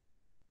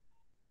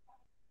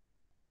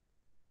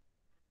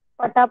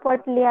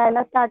 पटापट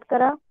लिहायला स्टार्ट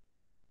करा.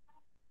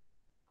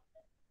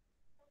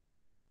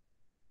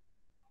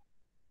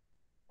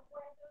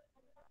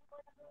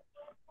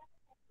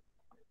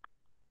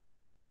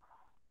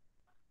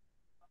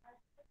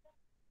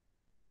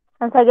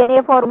 सगळ्यांनी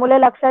हे फॉर्म्युले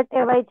लक्षात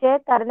ठेवायचे,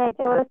 कारण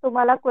याच्यावरच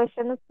तुम्हाला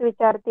क्वेश्चन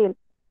विचारतील.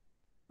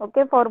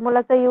 ओके,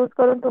 फॉर्म्युलाचा यूज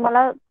करून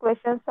तुम्हाला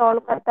क्वेश्चन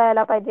सॉल्व्ह करता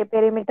यायला पाहिजे,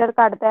 पेरिमीटर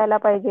काढता यायला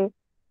पाहिजे.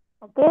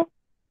 Okay,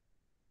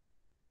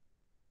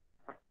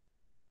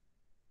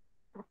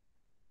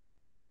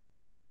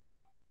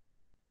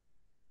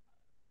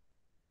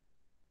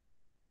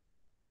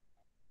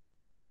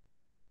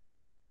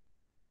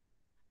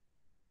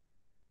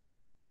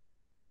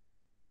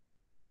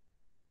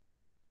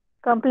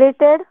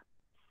 completed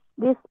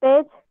this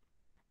page?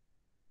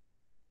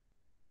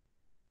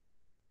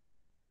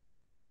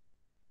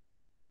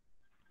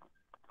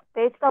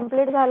 Page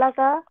complete झाला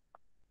का?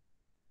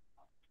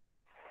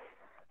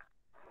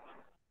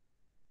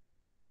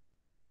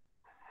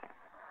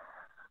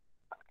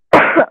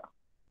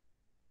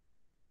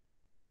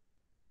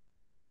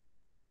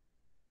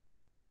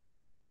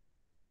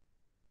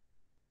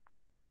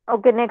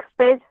 Okay, next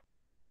page.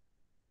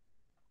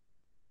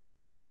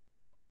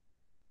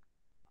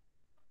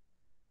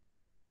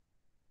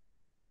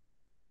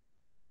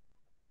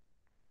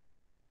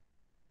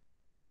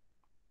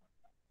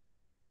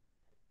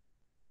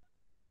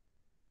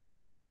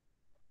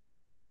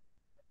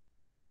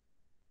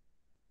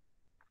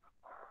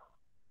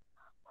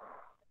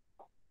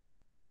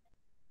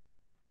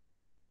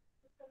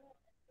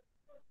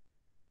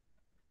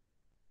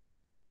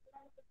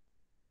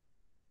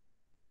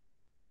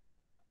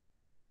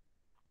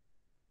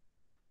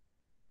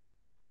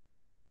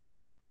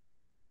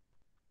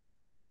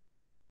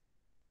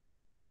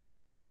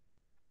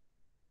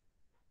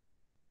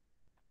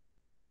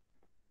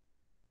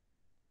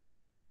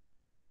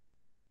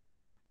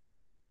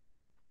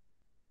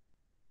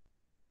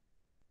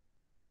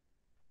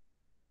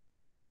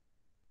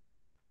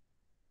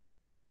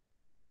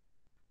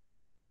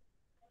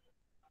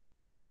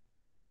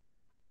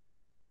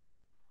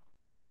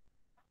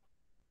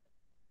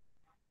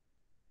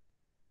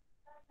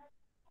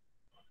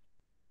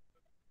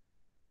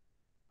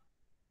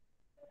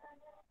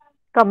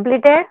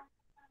 Completed?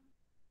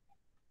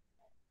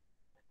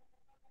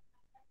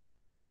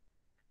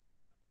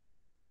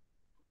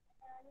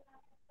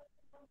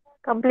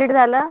 Complete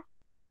झालं?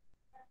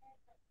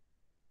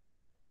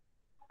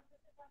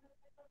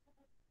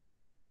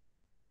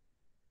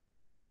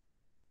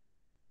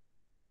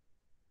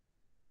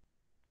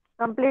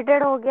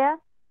 कंप्लीटेड हो गया?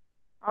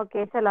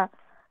 ओके, चला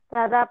तर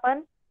आता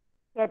आपण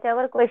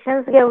याच्यावर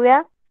क्वेश्चन्स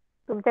घेऊया.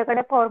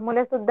 तुमच्याकडे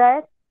फॉर्म्युले सुद्धा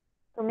आहेत,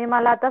 तुम्ही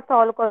मला आता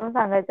सॉल्व्ह करून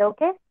सांगायचं.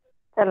 ओके,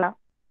 चला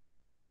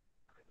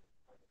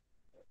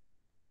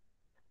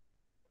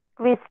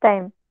quiz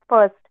time.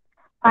 First,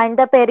 find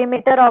the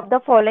perimeter of the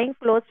following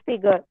close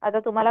figure. आता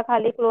तुम्हाला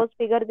खाली क्लोज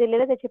फिगर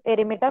दिलेले, त्याचे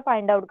पेरिमीटर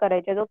फाइंड आउट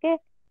करायचे. Okay,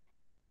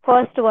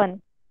 first one.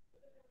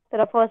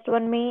 तर फर्स्ट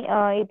वन मी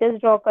इथेच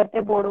ड्रॉ करते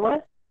बोर्डवर.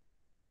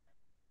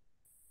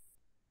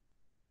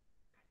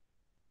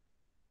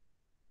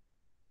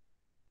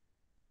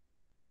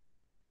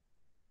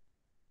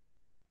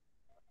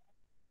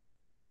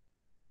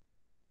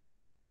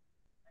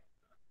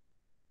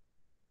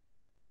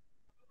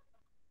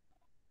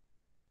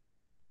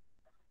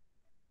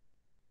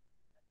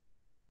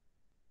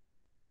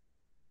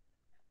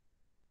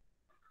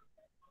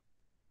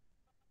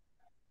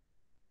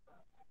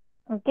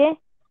 Okay,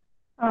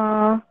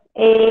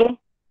 A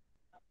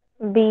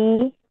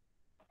B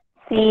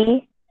C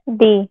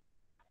D,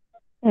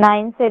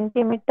 9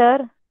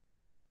 centimetre,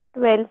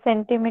 12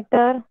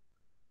 centimetre,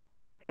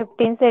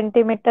 15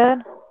 centimetre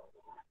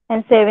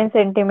आणि 7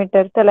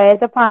 सेंटीमीटर. चला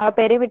याचा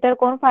पेरिमीटर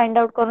कोण फाइंड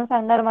आउट करून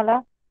सांगणार मला?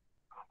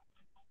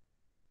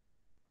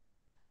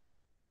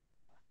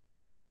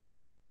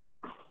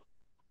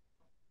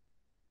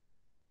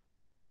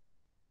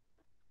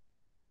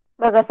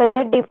 बघा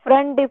सगळे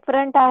डिफरंट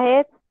डिफरंट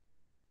आहेत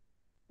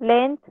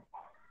लेंथ.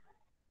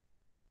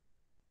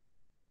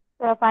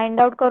 चला फाइंड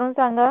आउट करून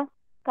सांगा,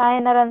 काय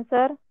येणार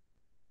आन्सर?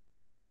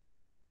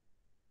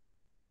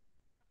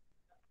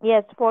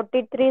 Yes,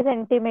 43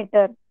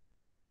 centimetre.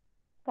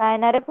 काय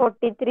येणार आहे?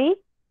 43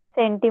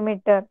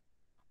 सेंटीमीटर.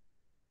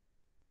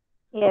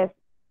 येस,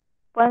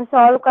 पण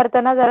सॉल्व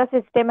करताना जरा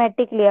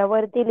सिस्टमॅटिक लिहा.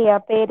 वरती लिहा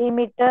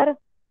पेरिमीटर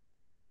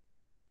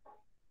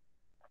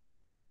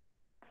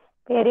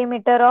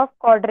पेरिमीटर ऑफ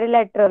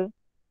क्वाड्रिलॅटरल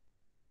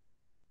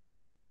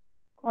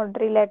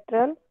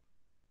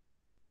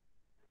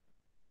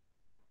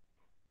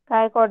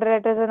काय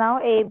क्वाड्रिलॅटरलचं नाव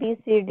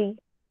ABCD.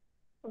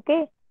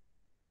 ओके,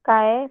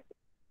 काय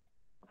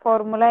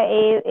formula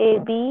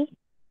AB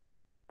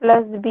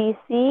plus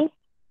BC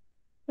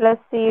plus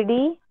CD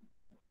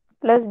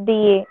plus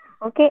DA.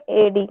 Okay,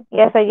 AD.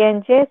 या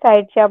सगळ्यांचे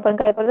साईडचे आपण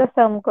काय करतो,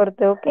 सम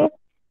करतोय. ओके,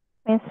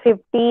 मीन्स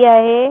 50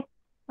 आहे,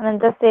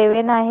 नंतर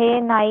 7 आहे,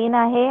 9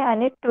 आहे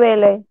आणि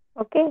 12 आहे.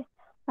 ओके,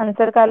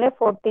 आन्सर काय आले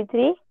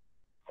 43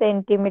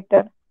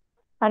 सेंटीमीटर.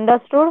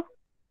 अंडरस्टूड?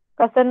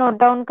 कसं नोट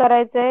डाऊन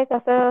करायचंय,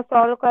 कसं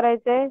सॉल्व्ह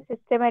करायचंय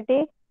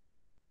सिस्टमॅटिक.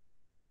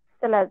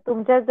 चला,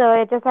 तुमच्या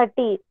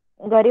याच्यासाठी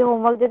घरी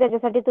होमवर्क दे,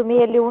 त्याच्यासाठी तुम्ही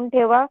हे लिहून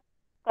ठेवा.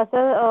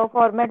 कसं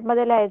फॉर्मॅट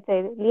मध्ये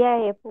लिहायचंय लिहा.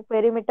 हे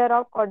perimeter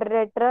of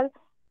quadrilateral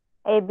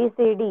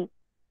ABCD,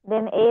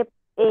 then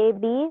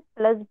AB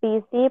plus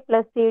BC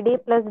plus CD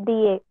plus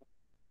DA.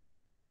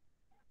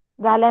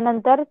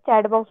 झाल्यानंतर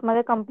चॅट बॉक्स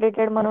मध्ये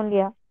कम्प्लिटेड म्हणून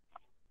लिहा.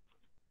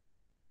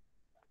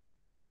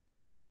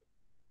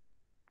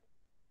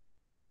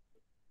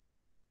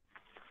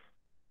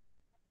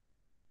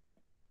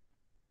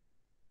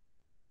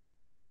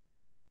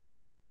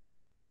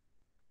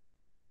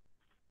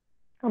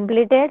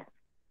 Completed?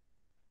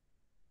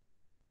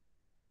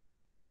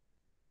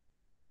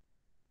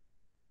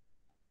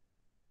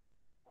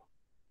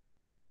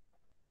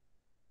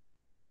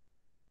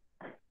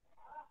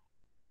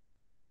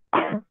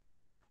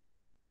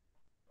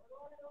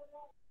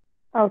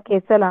 ओके,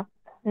 चला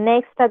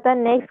नेक्स्ट. आता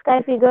नेक्स्ट काय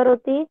फिगर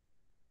होती?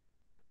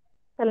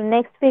 चला,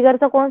 नेक्स्ट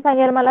फिगरचं कोण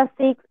सांगेल मला?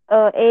 6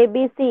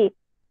 ABC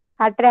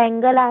हा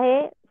ट्रायंगल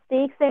आहे.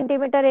 6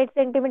 सेंटीमीटर, 8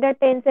 सेंटीमीटर,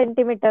 10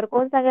 सेंटीमीटर.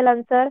 कोण सांगेल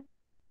answer?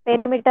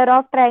 Perimeter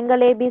of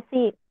triangle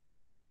ABC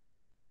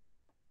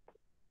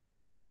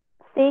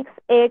 6,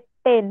 8,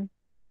 10.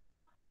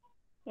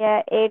 या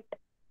 8,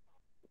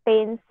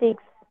 10, 6.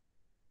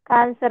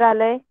 काय आन्सर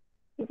आलंय?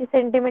 किती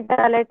सेंटीमीटर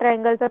आलंय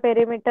ट्रायंगलचं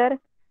पेरिमीटर?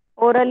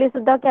 ओरली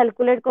सुद्धा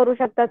कॅल्क्युलेट करू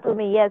शकता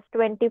तुम्ही. Yes,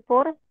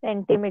 24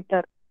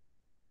 centimetre.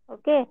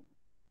 Okay,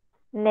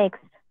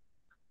 next.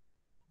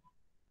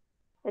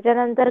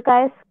 त्याच्यानंतर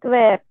काय?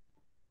 स्क्वेअर.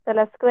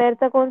 चला,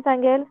 स्क्वेअरचं कोण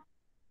सांगेल?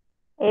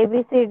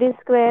 ABCD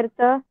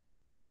स्क्वेअरचं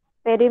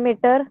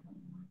पेरिमीटर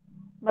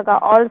बघा,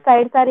 ऑल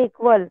साइड्स आर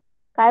इक्वल.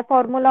 काय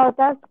फॉर्म्युला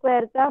होता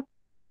स्क्वेअरचा?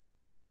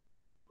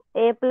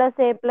 A plus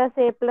A plus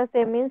A plus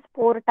A means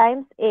 4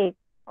 times A.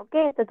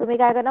 Okay, तर तुम्ही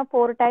काय करणार?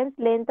 4 times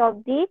length of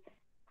the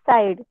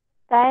side.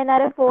 काय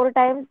येणार आहे 4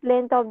 times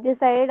length of the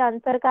side?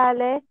 Answer काय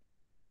आलंय?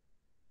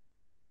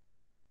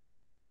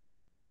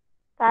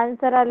 काय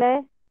आन्सर आलंय?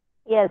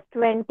 Yes,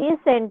 20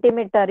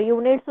 centimetre.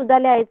 युनिट सुद्धा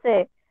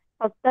लिहायचंय,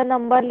 फक्त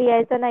नंबर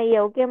लिहायचा नाहीये.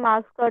 ओके,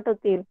 मार्क्स कट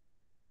होतील.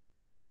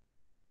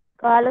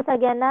 कळालं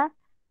सगळ्यांना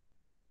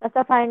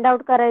कसं फाइंड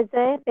आउट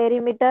करायचंय?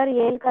 पेरिमीटर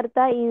येईल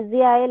करता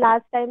इझी आहे.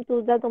 लास्ट टाइम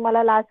सुद्धा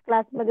तुम्हाला लास्ट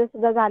क्लास मध्ये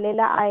सुद्धा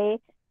झालेला आहे.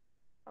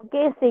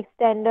 Okay, 6th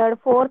standard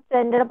 4th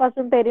standard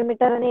पासून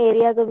पेरिमीटर आणि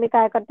एरिया तुम्ही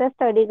काय करताय?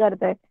 स्टडी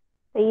करताय.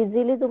 तर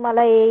इझिली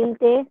तुम्हाला येईल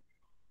ते.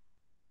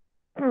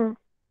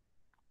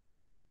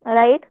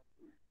 राईट.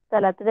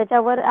 चला, तर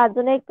त्याच्यावर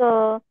अजून एक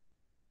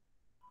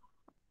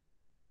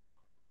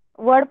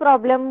वर्ड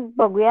प्रॉब्लेम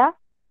बघूया.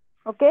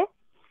 Okay,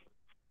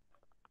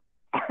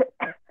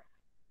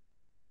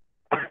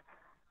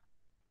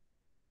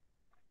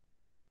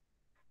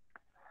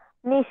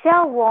 Nisha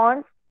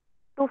wants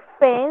to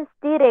fence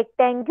the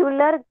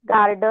rectangular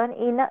garden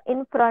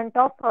in front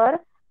of her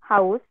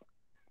house.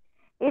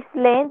 Its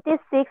length is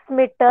 6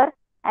 meter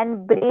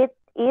and breadth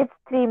is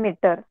 3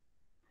 meter.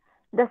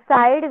 The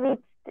side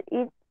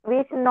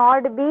which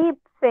not be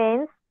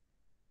fenced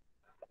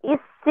is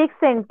 6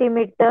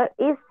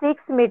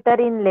 meter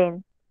in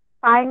length.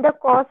 Find the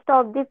cost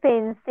of the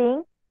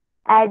fencing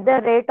at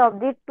the rate of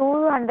the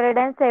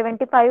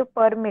 275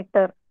 per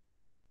meter.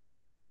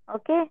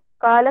 Okay,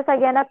 कळालं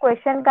सगळ्यांना?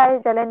 Question काय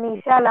झालं?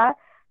 निशाला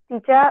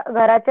तिच्या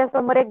घराच्या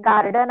समोर एक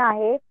garden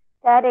आहे.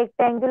 त्या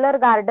रेक्टँग्युलर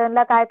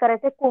गार्डनला काय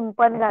करायचं?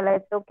 कुंपण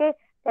घालायचं. ओके,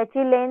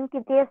 त्याची लेंथ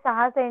किती आहे?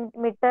 6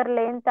 सेंटीमीटर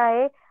लेंथ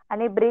आहे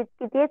आणि ब्रीथ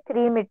किती आहे?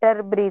 3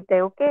 मीटर ब्रीथ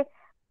आहे. ओके,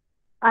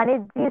 आणि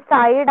जी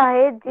साईड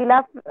आहे जिला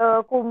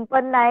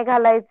कुंपण नाही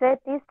घालायचंय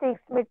ती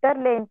 6 मीटर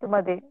लेंथ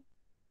मध्ये.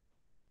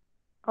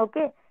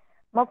 ओके,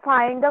 मग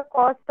find the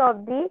cost of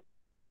the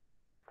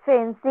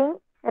fencing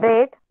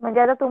rate.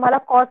 म्हणजे आता तुम्हाला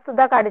कॉस्ट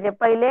सुद्धा काढायचे.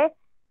 पहिले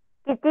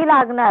किती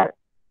लागणार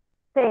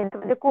फेन्स,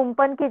 म्हणजे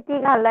कुंपण किती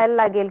घालायला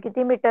लागेल,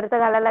 किती मीटरचं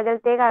घालायला लागेल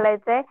ते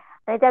घालायचंय.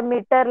 आणि त्या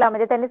मीटरला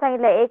म्हणजे त्यांनी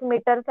सांगितलं 1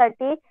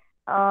 मीटरसाठी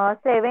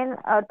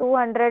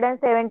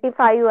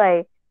 275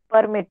 आहे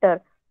पर मीटर.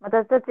 मग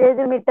तसं ते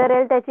जे मीटर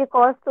आहे त्याची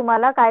कॉस्ट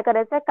तुम्हाला काय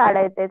करायचंय?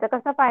 काढायचंय. तर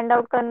कसं फाइंड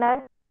आउट करणार?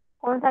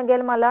 कोण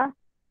सांगेल मला?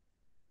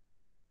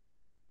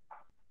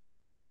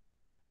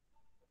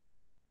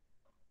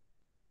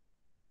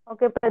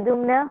 Okay,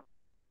 Pradyumna.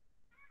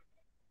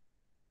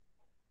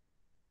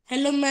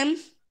 Hello ma'am.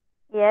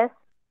 Yes.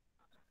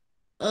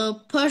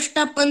 First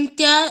आपण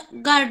त्या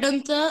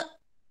गार्डनचं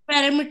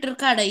पॅरामीटर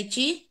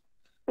काढायची.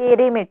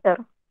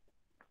 पेरिमीटर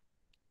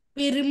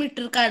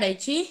पेरिमीटर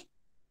काढायची.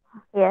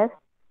 येस.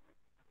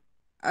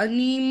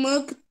 आणि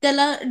मग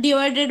त्याला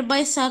डिवायडेड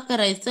बाय 6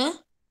 करायचं,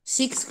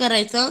 6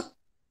 करायचं.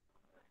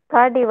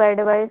 का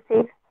डिवाइड बाय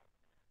 6?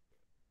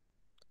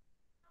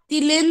 ती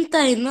लेंथ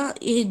आहे ना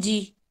हे जी.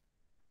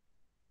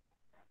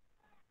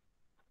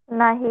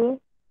 नाही,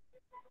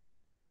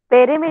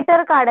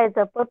 पेरिमीटर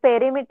काढायचं. पण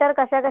पेरिमीटर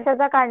कशा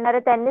कशाचा काढणार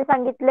आहे? त्यांनी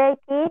सांगितलंय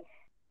की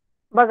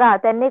बघा,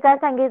 त्यांनी काय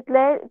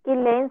सांगितलंय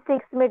की लेंथ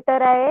 6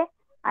 मीटर आहे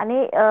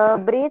आणि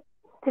ब्रीथ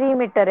 3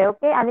 मीटर आहे.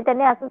 ओके. आणि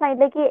त्यांनी असं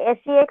सांगितलं की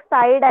अशी एक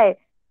साईड आहे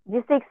जी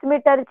 6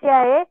 मीटरची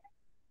आहे,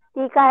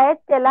 ती काय आहे,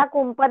 त्याला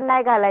कुंपण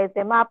नाही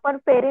घालायचंय. मग आपण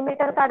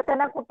पेरिमीटर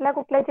काढताना कुठल्या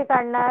कुठल्याची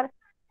काढणार?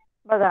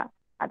 बघा,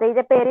 आता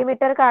इथे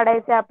पेरिमीटर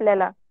काढायचं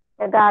आपल्याला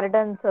त्या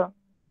गार्डनचं.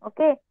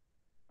 ओके.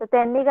 तर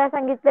त्यांनी काय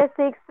सांगितलंय,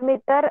 6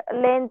 मीटर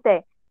लेंथ आहे.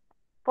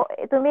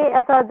 तुम्ही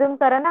असं अजून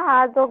करा ना,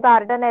 हा जो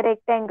गार्डन आहे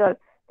रेक्टँगल,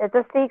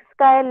 त्याचं 6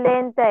 काय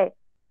लेंथ आहे.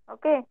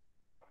 ओके.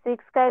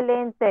 6 काय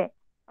लेंथ आहे.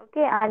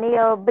 ओके. आणि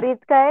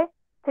ब्रीथ काय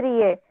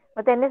 3 आहे.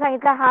 मग त्यांनी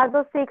सांगितलं हा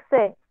जो 6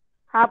 आहे,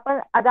 हा पण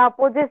आता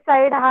अपोजिट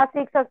साइड हा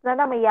 6 असणार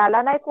ना, मग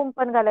याला नाही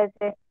कुंपण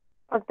घालायचंय,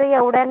 फक्त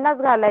एवढ्यांनाच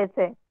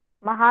घालायचंय.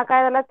 मग हा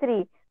काय झाला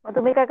 3. मग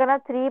तुम्ही काय करणार,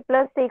 3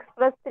 + 6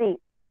 + 3.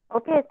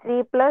 ओके.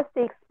 3 +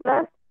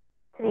 6 +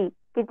 3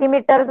 किती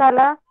मीटर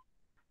झाला?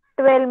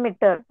 12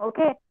 मीटर.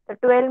 ओके. तर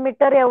 12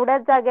 मीटर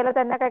एवढ्याच जागेला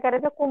त्यांना काय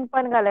करायचं,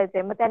 कुंपण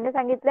घालायचंय. मग त्यांनी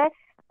सांगितलंय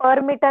पर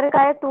मीटर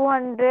काय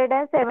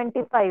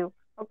 275.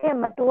 ओके.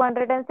 मग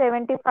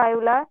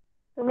 275 ला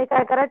तुम्ही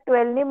काय करा,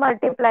 12 नी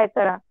मल्टिप्लाय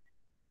करा.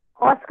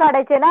 कॉस्ट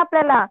काढायचे ना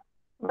आपल्याला,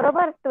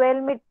 बरोबर. 12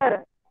 मीटर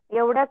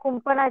एवढ्या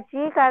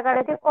कुंपणाची काय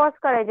काढायची, कॉस्ट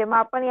काढायची. मग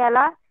आपण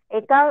याला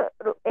एका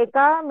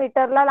एका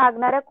मीटरला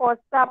लागणाऱ्या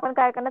कॉस्टचा आपण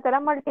काय करणार, त्याला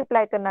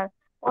मल्टिप्लाय करणार.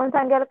 कोण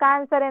सांगेल काय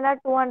आन्सर येणार?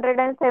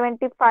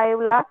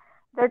 275 ला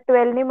जर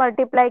 12 नी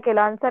मल्टिप्लाय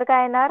केलं, आन्सर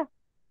काय येणार?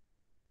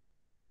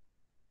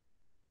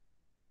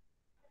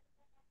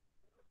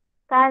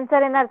 काय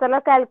आन्सर येणार? चला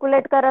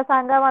कॅल्क्युलेट करा,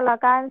 सांगा मला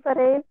काय आन्सर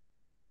येईल.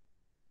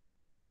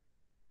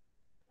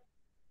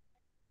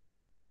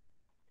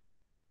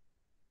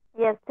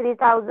 Yes,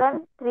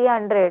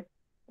 3300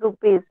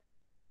 rupees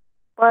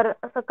per.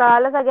 असं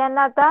कळालं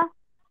सगळ्यांना आता?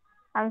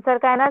 आन्सर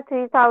काय ना,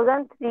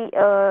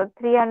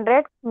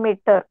 3300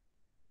 मीटर,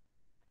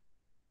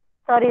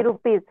 सॉरी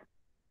रुपीज.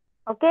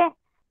 ओके.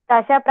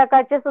 अशा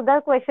प्रकारचे सुद्धा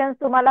क्वेश्चन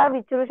तुम्हाला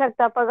विचारू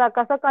शकता. बघा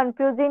कसं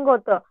कन्फ्युजिंग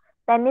होतं.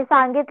 त्यांनी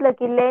सांगितलं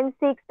की लेंथ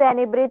 6 आहे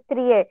आणि ब्रीथ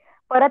 3 आहे.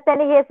 परत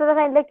त्यांनी हे सुद्धा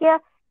सांगितलं की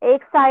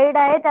एक साइड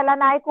आहे त्याला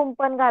नाही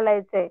कुंपण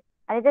घालायचंय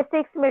आणि ते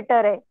 6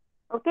 मीटर आहे.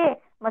 ओके.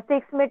 मग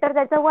 6 मीटर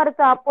त्याच्या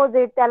वरचं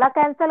अपोजिट त्याला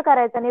कॅन्सल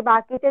करायचं आणि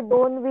बाकीचे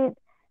 2 वीज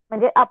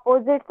म्हणजे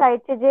अपोजिट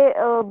साइडचे जे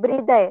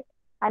ब्रीथ आहे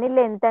आणि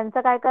लेंथ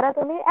त्यांचं काय करा,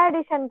 तुम्ही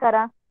ऍडिशन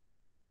करा.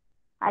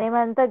 आणि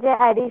नंतर जे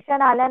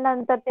ऍडिशन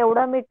आल्यानंतर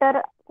तेवढं मीटर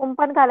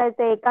कुंपण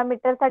घालायचं. एका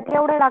मीटर साठी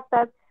एवढे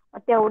लागतात. मग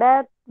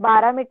तेवढ्या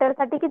 12 मीटर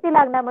साठी किती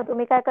लागणार, मग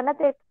तुम्ही काय करणार,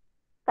 ते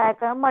काय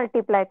करणार,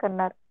 मल्टिप्लाय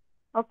करणार.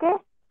 ओके.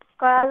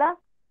 कळालं?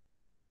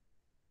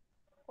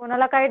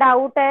 कोणाला काही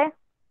डाऊट आहे?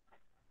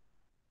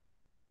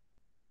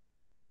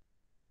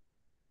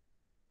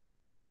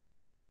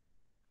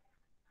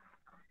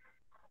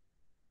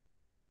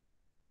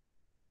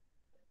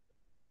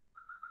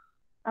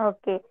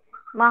 ओके.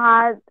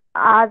 मग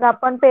आज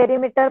आपण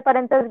पेरिमीटर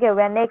पर्यंतच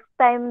घेऊया. नेक्स्ट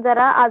टाइम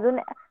जरा अजून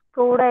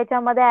थोडं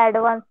याच्यामध्ये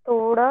ऍडव्हान्स,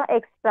 थोडं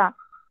एक्स्ट्रा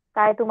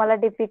काय तुम्हाला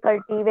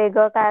डिफिकल्टी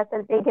वेगळं काय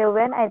असेल ते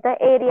घेऊया, नाही तर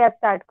एरिया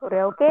स्टार्ट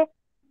करूया. ओके.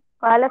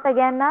 कळालं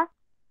सगळ्यांना?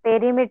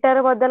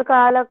 पेरिमीटर बद्दल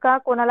कळालं का?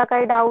 कोणाला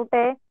काही डाऊट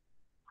आहे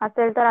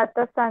असेल तर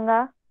आताच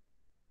सांगा.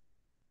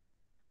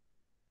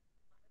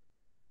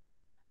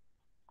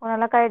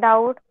 कोणाला काही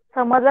डाऊट?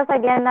 समजलं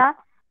सगळ्यांना?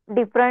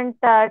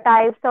 डिफरंट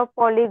टाइप्स ऑफ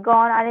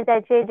पॉलिगॉन आणि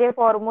त्याचे जे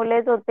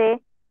फॉर्म्युलेज होते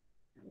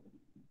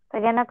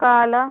सगळ्यांना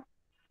कळालं?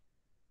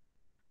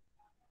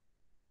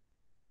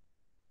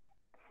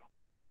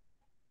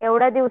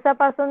 एवढ्या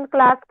दिवसापासून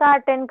क्लास का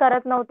अटेंड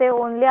करत नव्हते?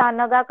 ओनली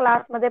अनघा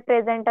क्लासमध्ये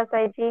प्रेझेंट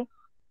असायची.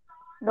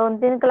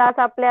 2-3 क्लास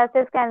आपले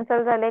असेच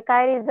कॅन्सल झाले.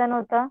 काय रिझन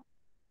होतं?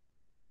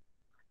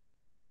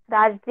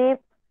 राजदीप,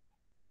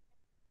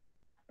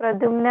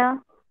 प्रद्युम्न,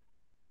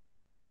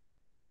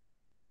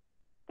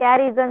 क्या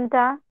रीजन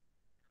था?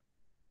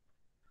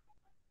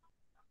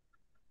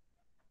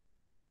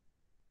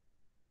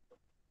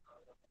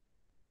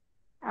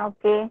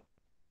 ओके.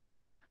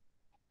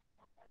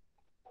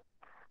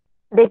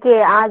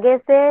 देखिए आगे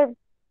से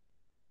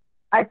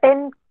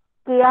अटेंड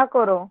किया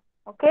करो.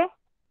 ओके.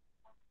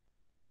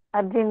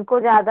 और जिनको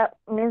ज्यादा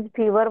मीन्स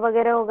फीवर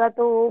वगैरह होगा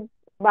तो वो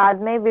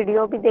बाद में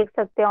वीडियो भी देख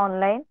सकते हैं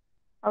ऑनलाइन.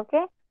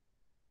 ओके.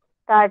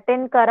 तर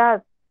अटेंड करा.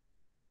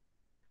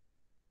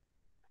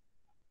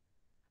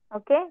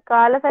 ओके.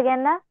 कळालं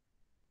सगळ्यांना?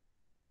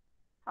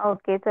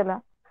 ओके. चला,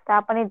 तर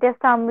आपण इथेच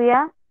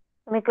थांबूया.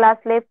 तुम्ही क्लास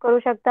लेफ्ट करू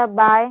शकता.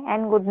 Bye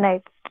and good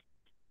night.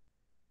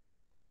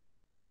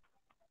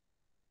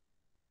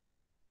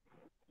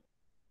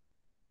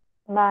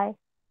 Bye.